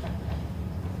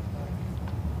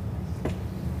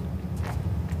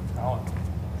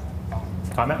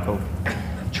 Timeout called.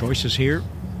 Choices here.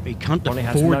 He can't Ronnie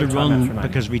has afford no to timeouts run remaining.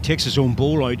 because if he takes his own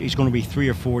ball out, he's going to be 3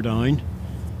 or 4 down.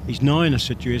 He's now in a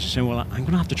situation saying, well, I'm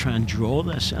going to have to try and draw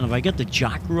this, and if I get the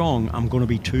jack wrong, I'm going to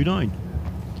be 2 down.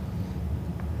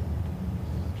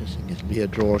 Just think it'll be a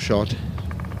draw shot.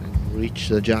 And reach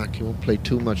the jack. He won't play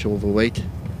too much overweight.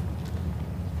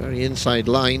 Very inside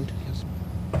line.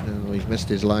 No, he's missed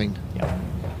his line. Yep.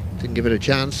 Didn't give it a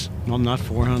chance. Not on that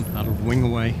forehand. That'll wing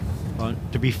away. But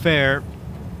to be fair,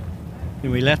 you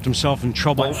know, he left himself in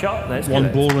trouble. One shot, there's one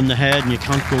Gillett. ball in the head, and you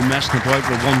can't go messing about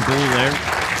with one ball there.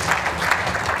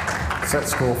 Set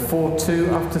score 4-2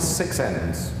 after 6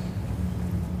 ends.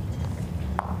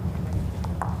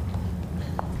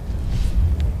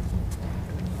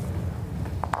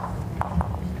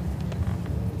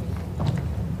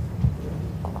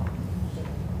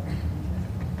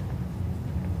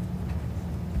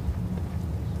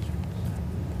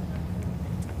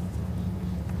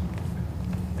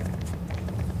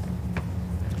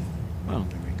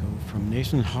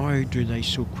 How do they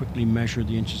so quickly measure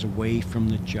the inches away from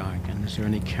the jack? And is there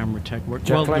any camera tech work?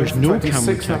 Jack well, there's no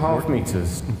camera 26.5 tech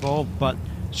meters involved, but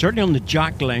certainly on the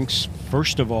jack lengths,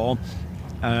 first of all,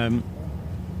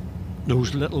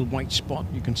 those little white spots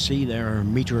you can see there are a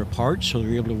metre apart, so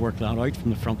they're able to work that out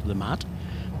from the front of the mat.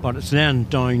 But it's then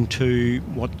down to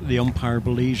what the umpire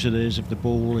believes it is. If the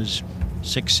ball is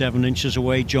 6-7 inches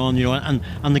away, John, you know,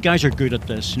 and the guys are good at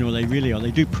this. You know, they really are.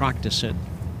 They do practice it.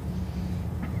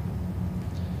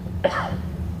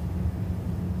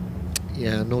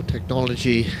 Yeah, no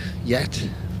technology yet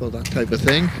for that type of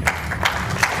thing.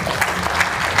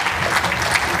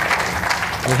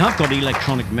 We have got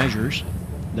electronic measures.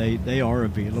 They are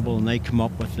available, and they come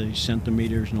up with the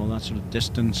centimetres and all that sort of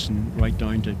distance, and right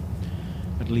down to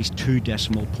at least 2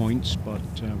 decimal points. But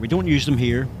we don't use them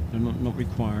here. They're not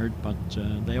required, but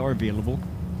they are available.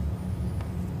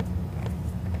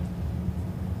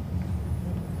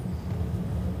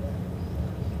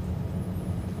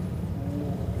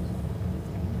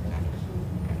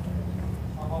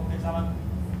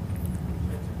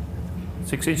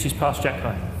 Six inches past jack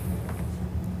high.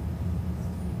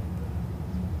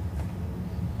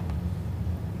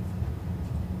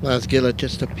 Well, Gillett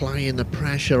just applying the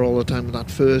pressure all the time with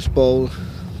that first ball.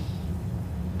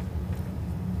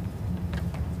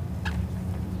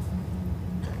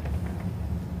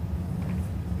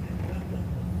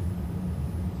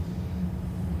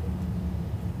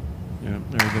 Yeah,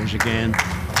 there he goes again.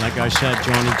 Like I said,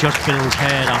 John, he just fills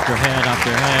head after head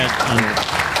after head, and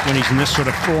when he's in this sort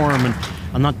of form,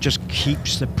 and that just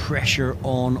keeps the pressure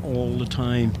on all the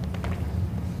time.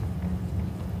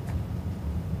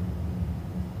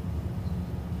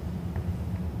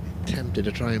 Tempted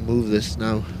to try and move this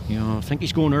now. Yeah, I think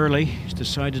he's going early. He's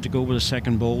decided to go with a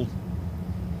second ball.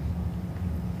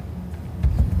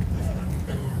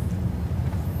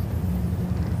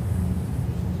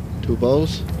 Two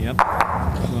balls? Yep.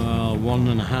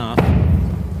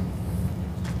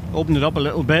 1.5. Opened it up a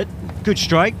little bit. Good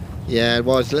strike. Yeah, it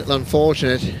was a little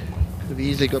unfortunate. Could have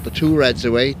easily got the 2 reds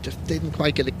away. Just didn't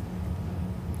quite get it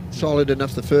solid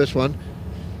enough the first one.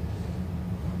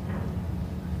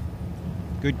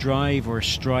 Good drive or a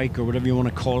strike or whatever you want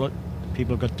to call it.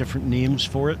 People have got different names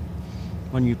for it.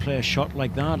 When you play a shot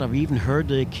like that, I've even heard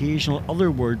the occasional other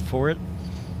word for it,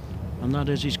 and that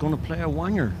is he's going to play a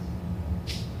wanger.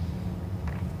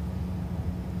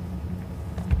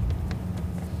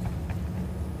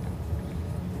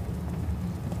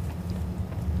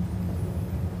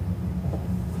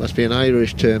 Must be an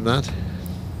Irish term, that.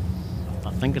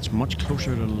 I think it's much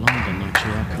closer to London,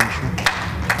 actually, that country.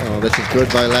 Oh, this is good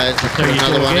by Les. Put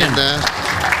another one in there.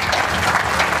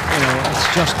 You know,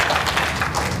 it's just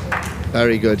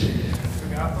very good.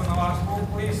 Gap on the last ball,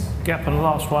 please. Gap on the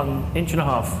last 1.5 inches.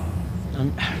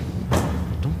 And I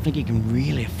don't think he can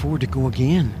really afford to go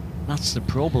again. That's the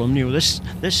problem. You know, this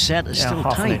set is still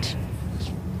tight.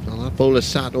 Well, that bowler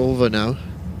sat over now.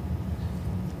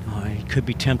 Oh, he could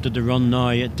be tempted to run now.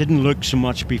 It didn't look so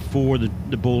much before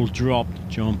the ball dropped,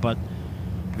 John, but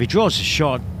if he draws a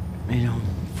shot, you know,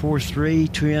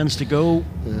 4-3, 2 ends to go.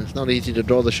 It's not easy to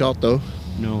draw the shot, though.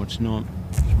 No, it's not.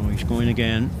 So he's going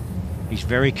again. He's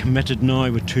very committed now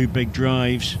with 2 big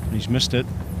drives, and he's missed it.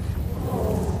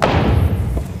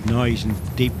 Now he's in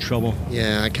deep trouble.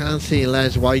 Yeah, I can't see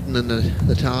Les widening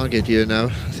the target here now.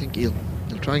 I think he'll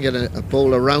try and get a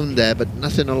ball around there, but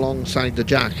nothing alongside the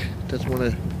jack. Doesn't want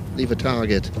to leave a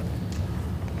target.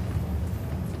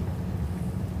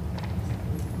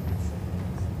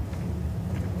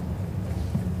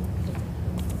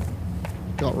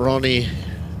 Got Ronnie,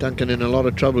 Duncan in a lot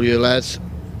of trouble here, Les.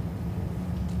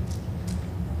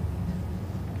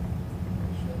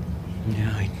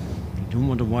 Yeah, you don't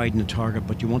want to widen the target,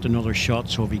 but you want another shot,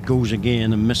 so if he goes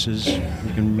again and misses,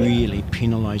 you can really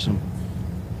penalise him.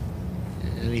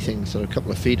 Anything sort of a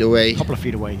couple of feet away. A couple of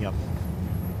feet away, yeah.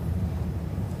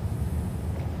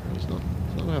 He's not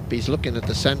up. He's looking at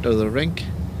the centre of the rink.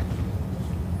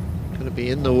 Going to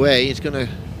be in the way. He's going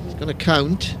to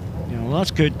count. Yeah, well, that's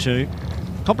good too.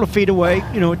 A couple of feet away,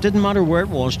 you know, it didn't matter where it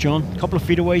was, John. A couple of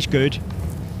feet away is good.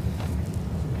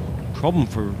 Problem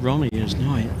for Ronnie is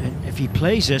now, if he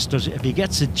plays this, if he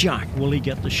gets the jack, will he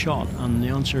get the shot? And the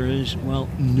answer is, well,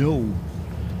 no.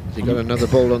 Has he got another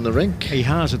ball on the rink? He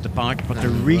has at the back, but the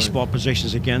respot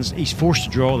positions against. He's forced to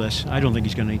draw this. I don't think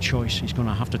he's got any choice. He's going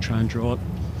to have to try and draw it.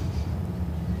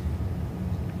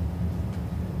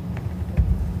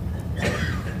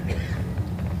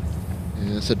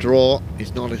 Yeah, it's a draw.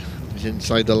 He's not. He's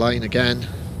inside the line again.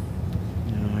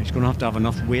 Yeah, he's going to have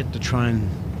enough weight to try and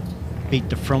beat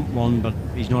the front one, but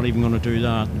he's not even going to do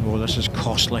that. Oh, this is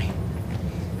costly.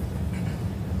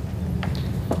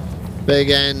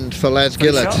 Big end for Les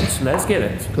Gillett. Les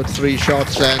Gillett. Good 3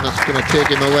 shots there, and that's going to take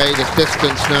him away. There's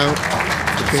distance now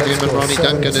between him and Ronnie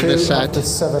Duncan in this set. After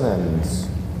 7 ends.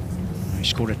 He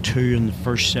scored a 2 in the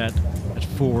first set at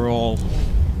 4-all,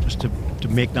 just to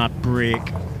make that break.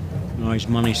 Now he's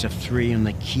managed a 3 in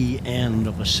the key end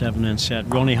of a 7-end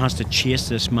set. Ronnie has to chase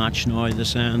this match now,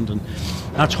 this end, and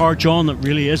that's hard, John. That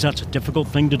really is. That's a difficult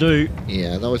thing to do.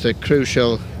 Yeah, that was a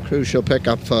crucial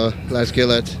pickup for Les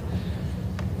Gillett.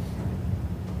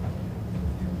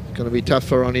 Going to be tough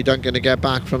for Ronnie Duncan to get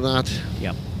back from that.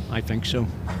 Yeah, I think so.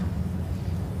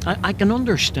 I can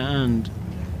understand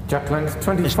Jack length, his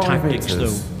 25 tactics,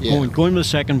 metres. though. Yeah. Going with the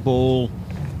second ball,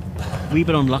 a wee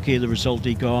bit unlucky the result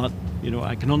he got. You know,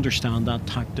 I can understand that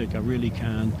tactic. I really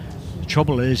can. The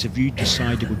trouble is, if you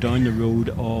decide to go down the road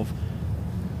of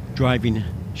driving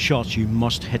shots, you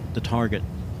must hit the target.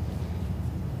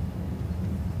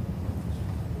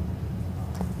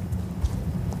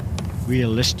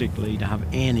 Realistically, to have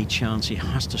any chance, he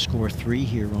has to score 3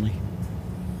 here, Ronnie.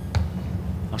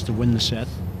 Has to win the set.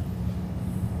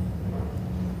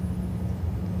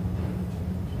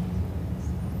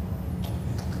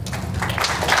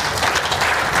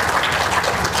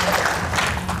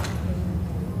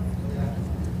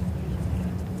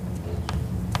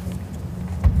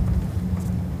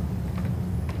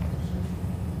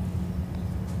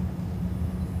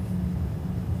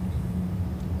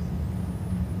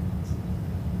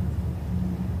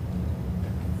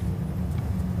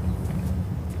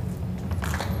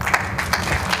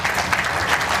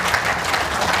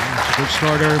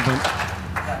 Starter, but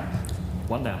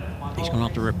 1 down. he's going to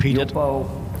have to repeat Your it. bowl,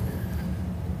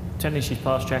 10 inches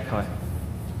past Jack high.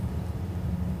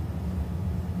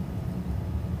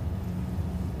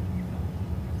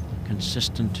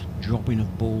 Consistent dropping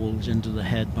of balls into the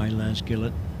head by Les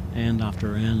Gillett, end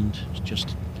after end. It's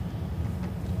just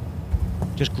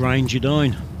grinds you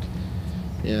down.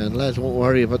 Yeah, and Les won't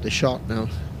worry about the shot now.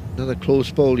 Another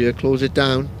close ball here, close it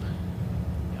down.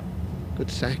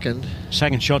 Good second.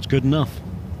 Second shot's good enough.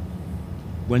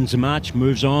 Wins the match,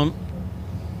 moves on.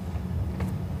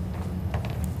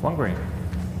 1 green.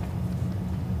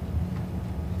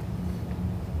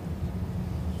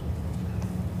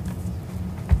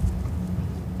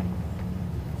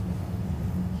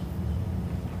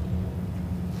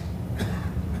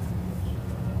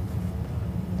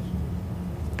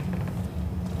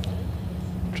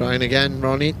 Trying again,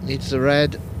 Ronnie needs the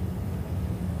red.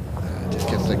 Just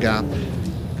gets the gap.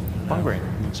 1 green.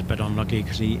 It's a bit unlucky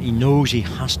because he knows he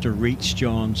has to reach,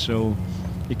 John, so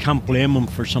you can't blame him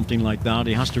for something like that.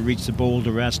 He has to reach the ball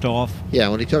to rest off. Yeah,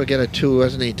 well, he's got to get a 2,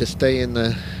 hasn't he, to stay in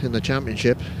the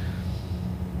championship.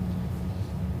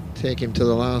 Take him to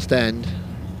the last end.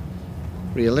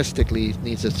 Realistically, he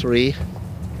needs a 3.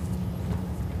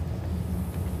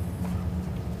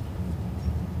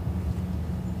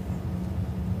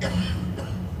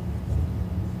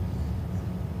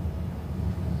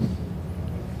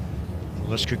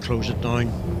 This could close it down.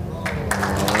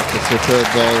 That's a superb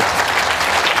ball.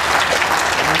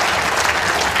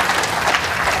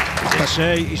 I'd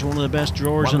say he's one of the best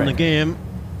drawers in the game.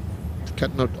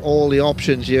 Cutting out all the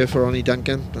options here for Ronnie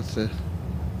Duncan. That's a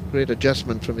great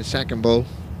adjustment from his second ball.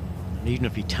 And even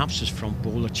if he taps his front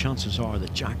ball, the chances are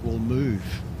that Jack will move.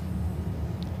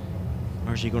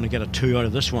 Or is he going to get a 2 out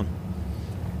of this one?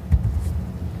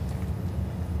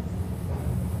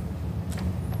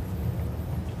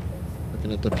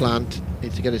 Looking at the plant,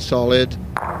 needs to get it solid.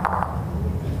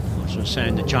 So I'm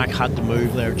saying that Jack had to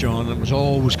move there, John. It was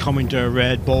always coming to a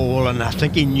red ball, and I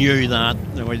think he knew that.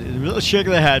 A little shake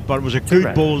of the head, but it was a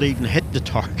good ball to even hit the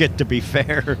target, to be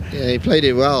fair. Yeah, he played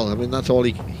it well. I mean, that's all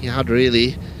he had,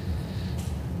 really.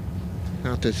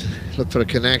 Had to look for a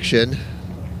connection.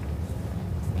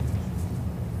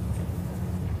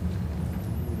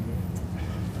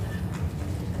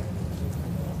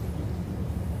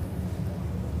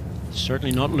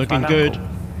 Certainly not looking Timeout good. call.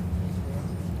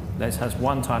 Les has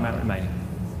 1 timeout remaining.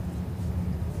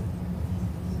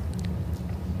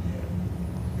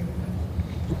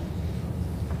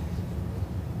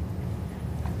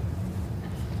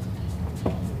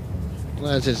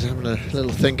 Les is having a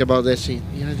little think about this. He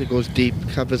either goes deep,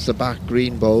 covers the back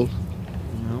green bowl,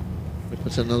 No. But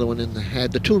Puts another one in the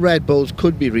head. The two red balls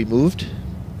could be removed.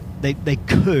 They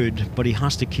could, but he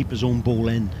has to keep his own ball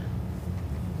in.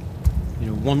 You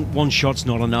know, one shot's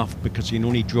not enough because he can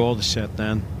only draw the set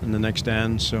then in the next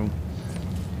end. So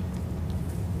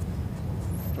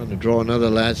trying to draw another,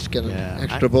 lads. Get an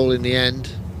extra ball in the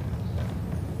end.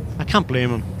 I can't blame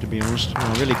him, to be honest. No,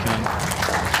 I really can't.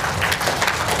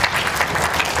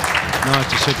 Now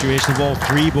it's a situation of all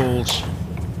three balls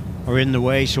are in the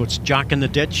way, so it's jack in the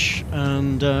ditch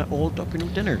and all Duncan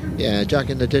with dinner. Yeah, jack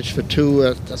in the ditch for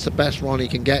two. That's the best Ronnie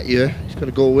can get you. He's got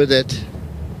to go with it.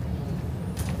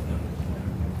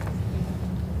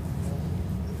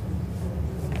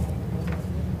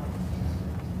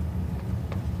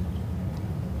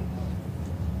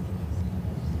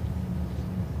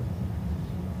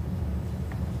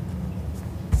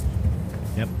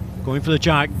 Yep, going for the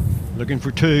jack, looking for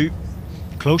two,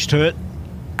 close to it.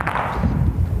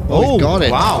 Oh, he's got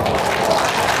it. Wow.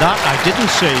 That I didn't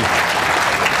see.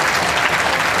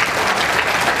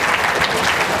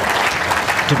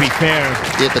 To be fair,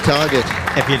 he hit the target.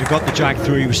 If he'd have got the jack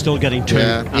through, he was still getting two.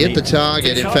 Yeah, he hit the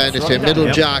target, in fairness to him.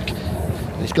 Middle jack.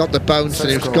 He's got the bounce and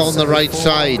he's gone the right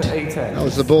side. That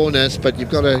was the bonus, but you've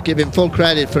got to give him full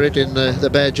credit for it in the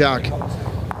bare jack.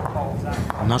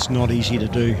 And that's not easy to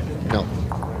do. No.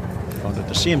 But at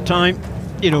the same time,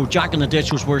 you know, jack in the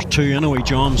ditch was worth two anyway,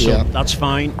 John, so that's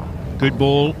fine. Good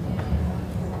ball.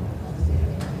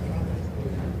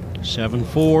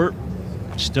 7-4.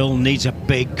 Still needs a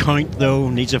big count though,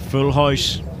 needs a full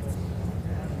house.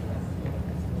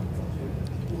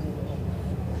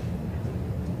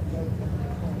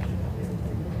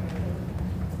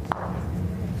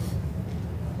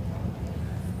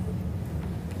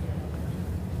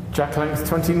 Jack length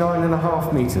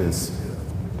 29.5 metres.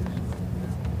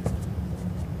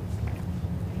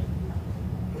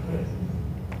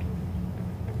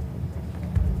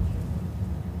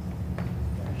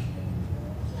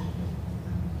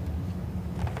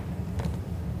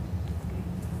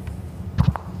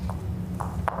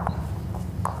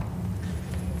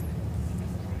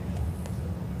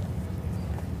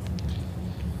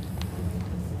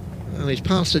 Well, he's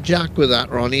passed the jack with that,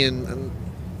 Ronnie, and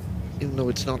even though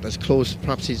it's not as close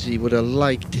perhaps as he would have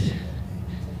liked,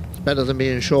 it's better than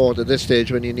being short at this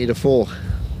stage when you need a 4.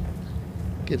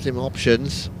 Gives him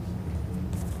options.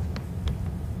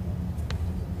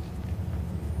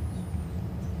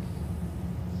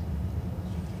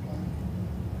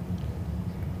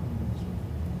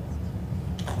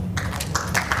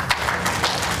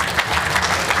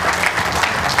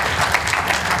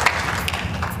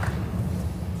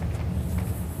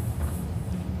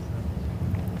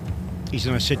 He's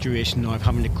in a situation now of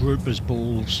having to group his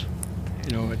balls.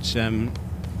 You know, it's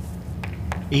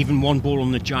even one ball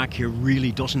on the jack here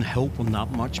really doesn't help him that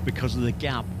much because of the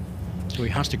gap. So he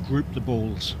has to group the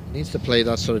balls. Needs to play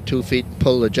that sort of 2 feet and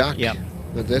pull the jack. Yep.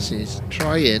 With this, he's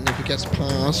trying. If he gets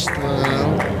past,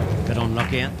 well, bit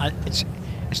unlucky.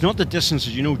 It's not the distance,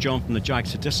 as you know, John, from the jack.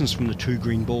 It's the distance from the 2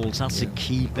 green balls. That's the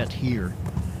key bit here.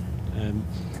 And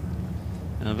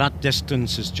that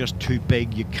distance is just too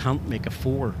big. You can't make a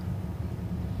 4.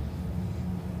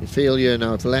 You feel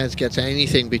now, if Les gets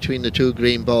anything between the 2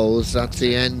 green balls, that's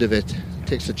the end of it.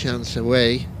 Takes a chance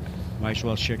away. Might as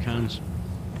well shake hands.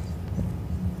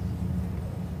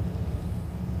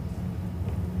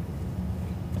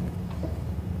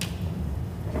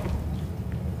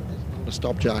 Not a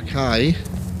stop jack high.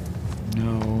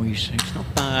 No, he's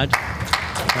not bad.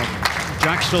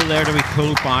 Jack's still there to be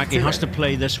pulled back. He has to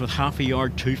play this with half a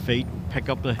yard, 2 feet, pick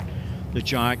up the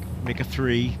jack, make a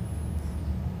 3.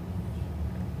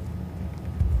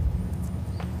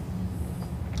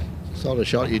 Sort of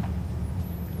shot you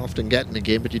often get in the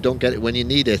game, but you don't get it when you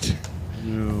need it.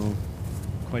 No,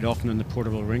 quite often in the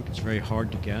portable rink it's very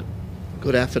hard to get.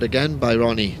 Good effort again by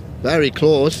Ronnie. Very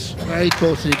close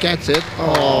as he gets it.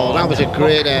 Oh, that was a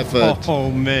great effort.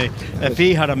 Oh me, if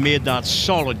he had made that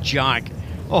solid jack,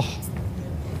 what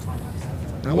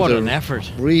an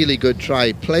effort. Really good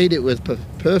try. Played it with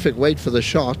perfect weight for the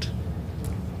shot.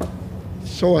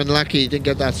 So unlucky he didn't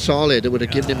get that solid. It would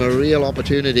have given him a real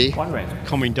opportunity.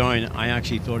 Coming down, I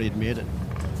actually thought he'd made it.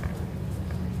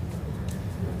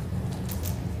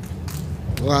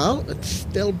 Well, it's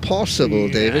still possible,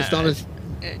 Dave. It's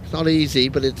not easy,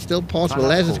 but it's still possible.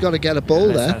 Les has got to get a ball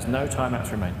Les there. has no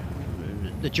timeouts remain.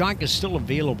 The jack is still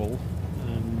available.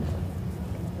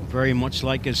 Very much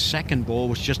like his second ball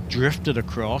was just drifted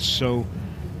across, so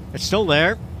it's still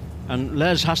there. And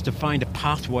Les has to find a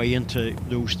pathway into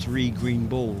those 3 green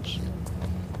balls.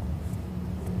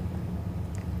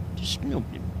 Just,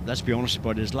 let's be honest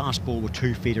about it, his last ball with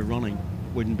 2 feet of running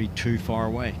wouldn't be too far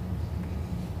away.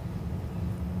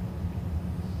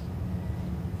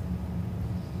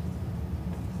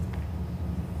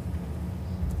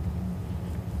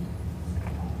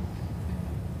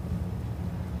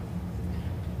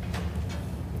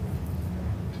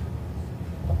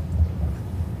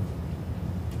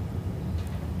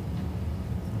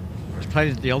 He's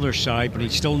played it the other side, but he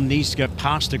still needs to get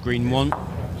past the green one.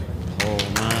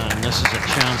 Oh man, this is a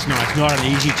chance. No, it's not an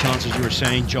easy chance, as you were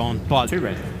saying, John, but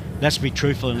let's be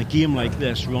truthful. In a game like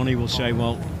this, Ronnie will say,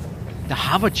 well, to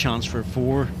have a chance for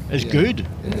 4 is good.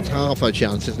 It's half a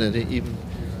chance, isn't it? Even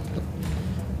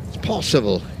it's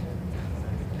possible.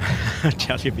 I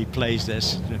tell you, if he plays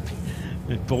this,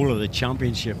 the bowl of the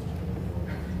championship.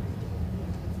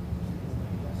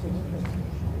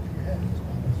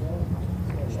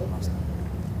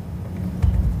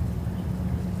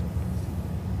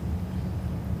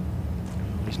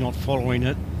 He's not following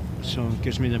it, so it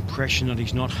gives me the impression that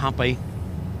he's not happy.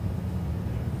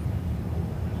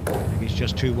 Maybe he's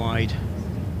just too wide.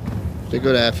 It's a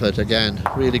good effort again,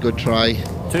 really good try. 2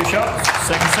 shots,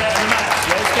 second set of the match.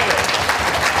 Let's get it.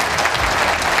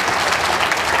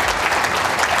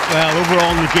 Well,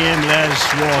 overall in the game,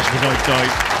 Les was without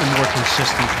doubt a more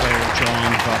consistent player,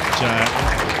 John, but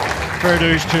fair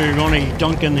dues to Ronnie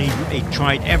Duncan. He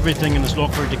tried everything in his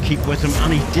locker to keep with him,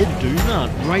 and he did do that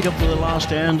right up to the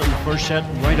last end in the first set,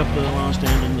 right up to the last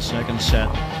end in the second set.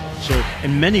 So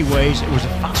in many ways, it was a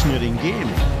fascinating game,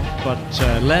 but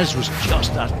Les was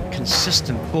just that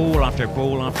consistent bowl after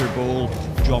bowl after bowl,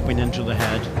 dropping into the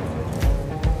head.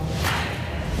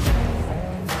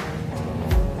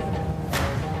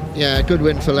 Yeah, good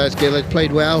win for Les Gillett.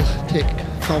 Played well, take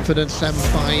confidence,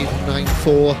 7-5,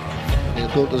 9-4. And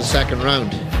he'll go to the second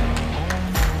round.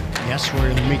 Yes, we're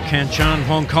going to meet Ken Chan,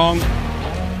 Hong Kong.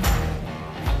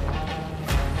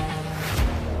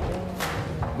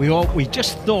 We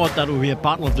just thought that it would be a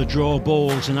battle of the draw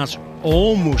bowls, and that's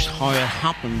almost how it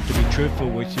happened, to be truthful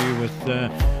with you, with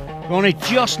Ronnie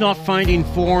just not finding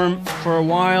form for a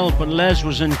while, but Les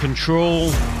was in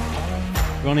control.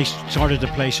 Ronnie started to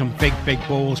play some big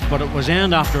bowls, but it was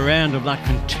end after end of that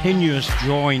continuous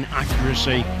drawing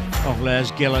accuracy of Les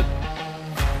Gillett,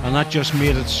 and that just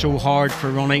made it so hard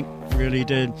for Ronnie, really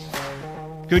did.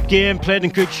 Good game, played in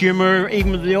good humour,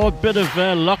 even with the odd bit of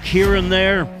luck here and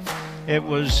there. It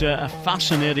was a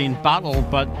fascinating battle,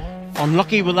 but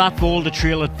unlucky with that ball to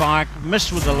trail it back,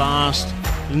 missed with the last.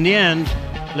 In the end,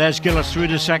 Les Gillett through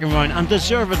the second round, and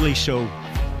deservedly so.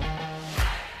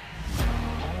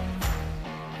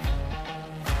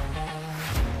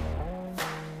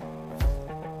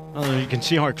 Well, you can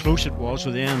see how close it was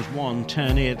with the ends 1,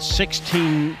 10, 8,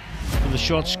 16 for the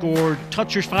shots scored.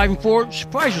 Touchers 5 and 4.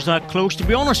 Surprised it was that close, to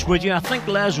be honest with you. I think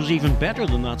Les was even better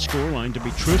than that scoreline, to be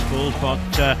truthful, but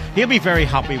he'll be very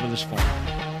happy with his form.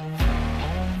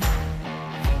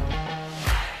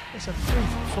 It's a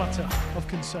brief flutter of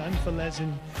concern for Les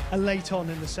late on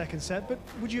in the second set, but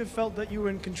would you have felt that you were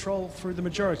in control through the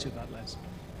majority of that, Les?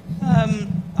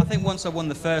 I think once I won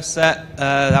the first set,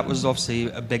 that was obviously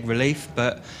a big relief,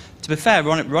 but to be fair,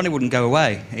 Ronnie wouldn't go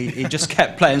away. He just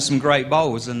kept playing some great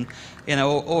bowls, and you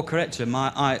know, all credit to him.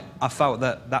 I felt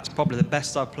that that's probably the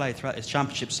best I've played throughout his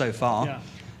championship so far. Yeah.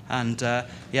 And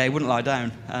yeah, he wouldn't lie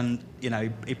down, and you know,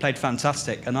 he played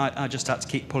fantastic, and I just had to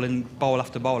keep pulling bowl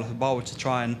after bowl after bowl to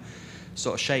try and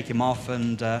sort of shake him off,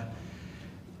 and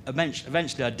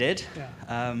eventually I did.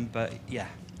 Yeah. But yeah,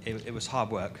 it was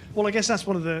hard work. Well, I guess that's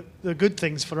one of the good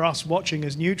things for us watching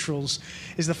as neutrals,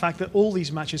 is the fact that all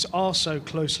these matches are so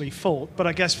closely fought. But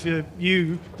I guess for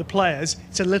you, the players,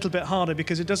 it's a little bit harder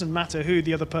because it doesn't matter who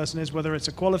the other person is, whether it's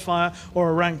a qualifier or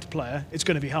a ranked player, it's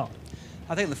going to be hard.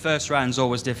 I think the first round's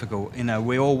always difficult. You know,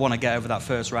 we all want to get over that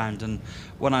first round, and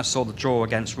when I saw the draw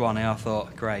against Ronnie, I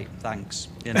thought, great, thanks.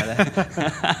 You know,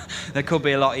 there could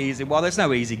be a lot easier. Well, there's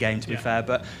no easy game, to be fair,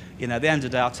 but you know, at the end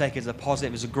of the day, I'll take it as a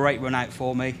positive. It was a great run out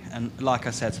for me, and like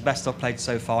I said, it's the best I've played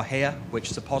so far here, which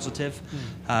is a positive.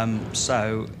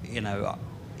 So, you know,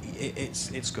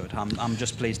 it's good. I'm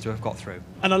just pleased to have got through.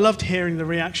 And I loved hearing the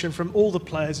reaction from all the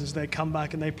players as they come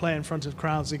back and they play in front of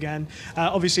crowds again.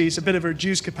 Obviously, it's a bit of a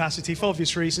reduced capacity for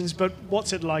obvious reasons, but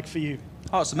what's it like for you?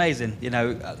 Oh, it's amazing. You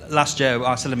know, last year,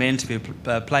 I said in my interview,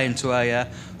 playing to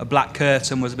a black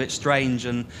curtain was a bit strange,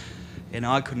 and you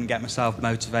know, I couldn't get myself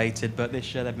motivated, but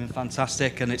this year they've been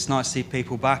fantastic, and it's nice to see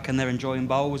people back and they're enjoying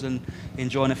bowls and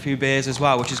enjoying a few beers as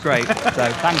well, which is great. So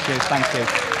thank you.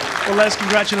 Well, Les,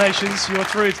 congratulations. You're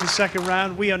through to the second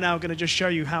round. We are now going to just show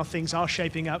you how things are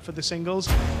shaping up for the singles.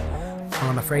 Well,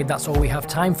 I'm afraid that's all we have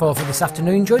time for this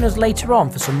afternoon. Join us later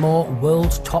on for some more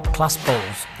world top class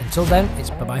bowls. Until then, it's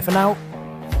bye-bye for now.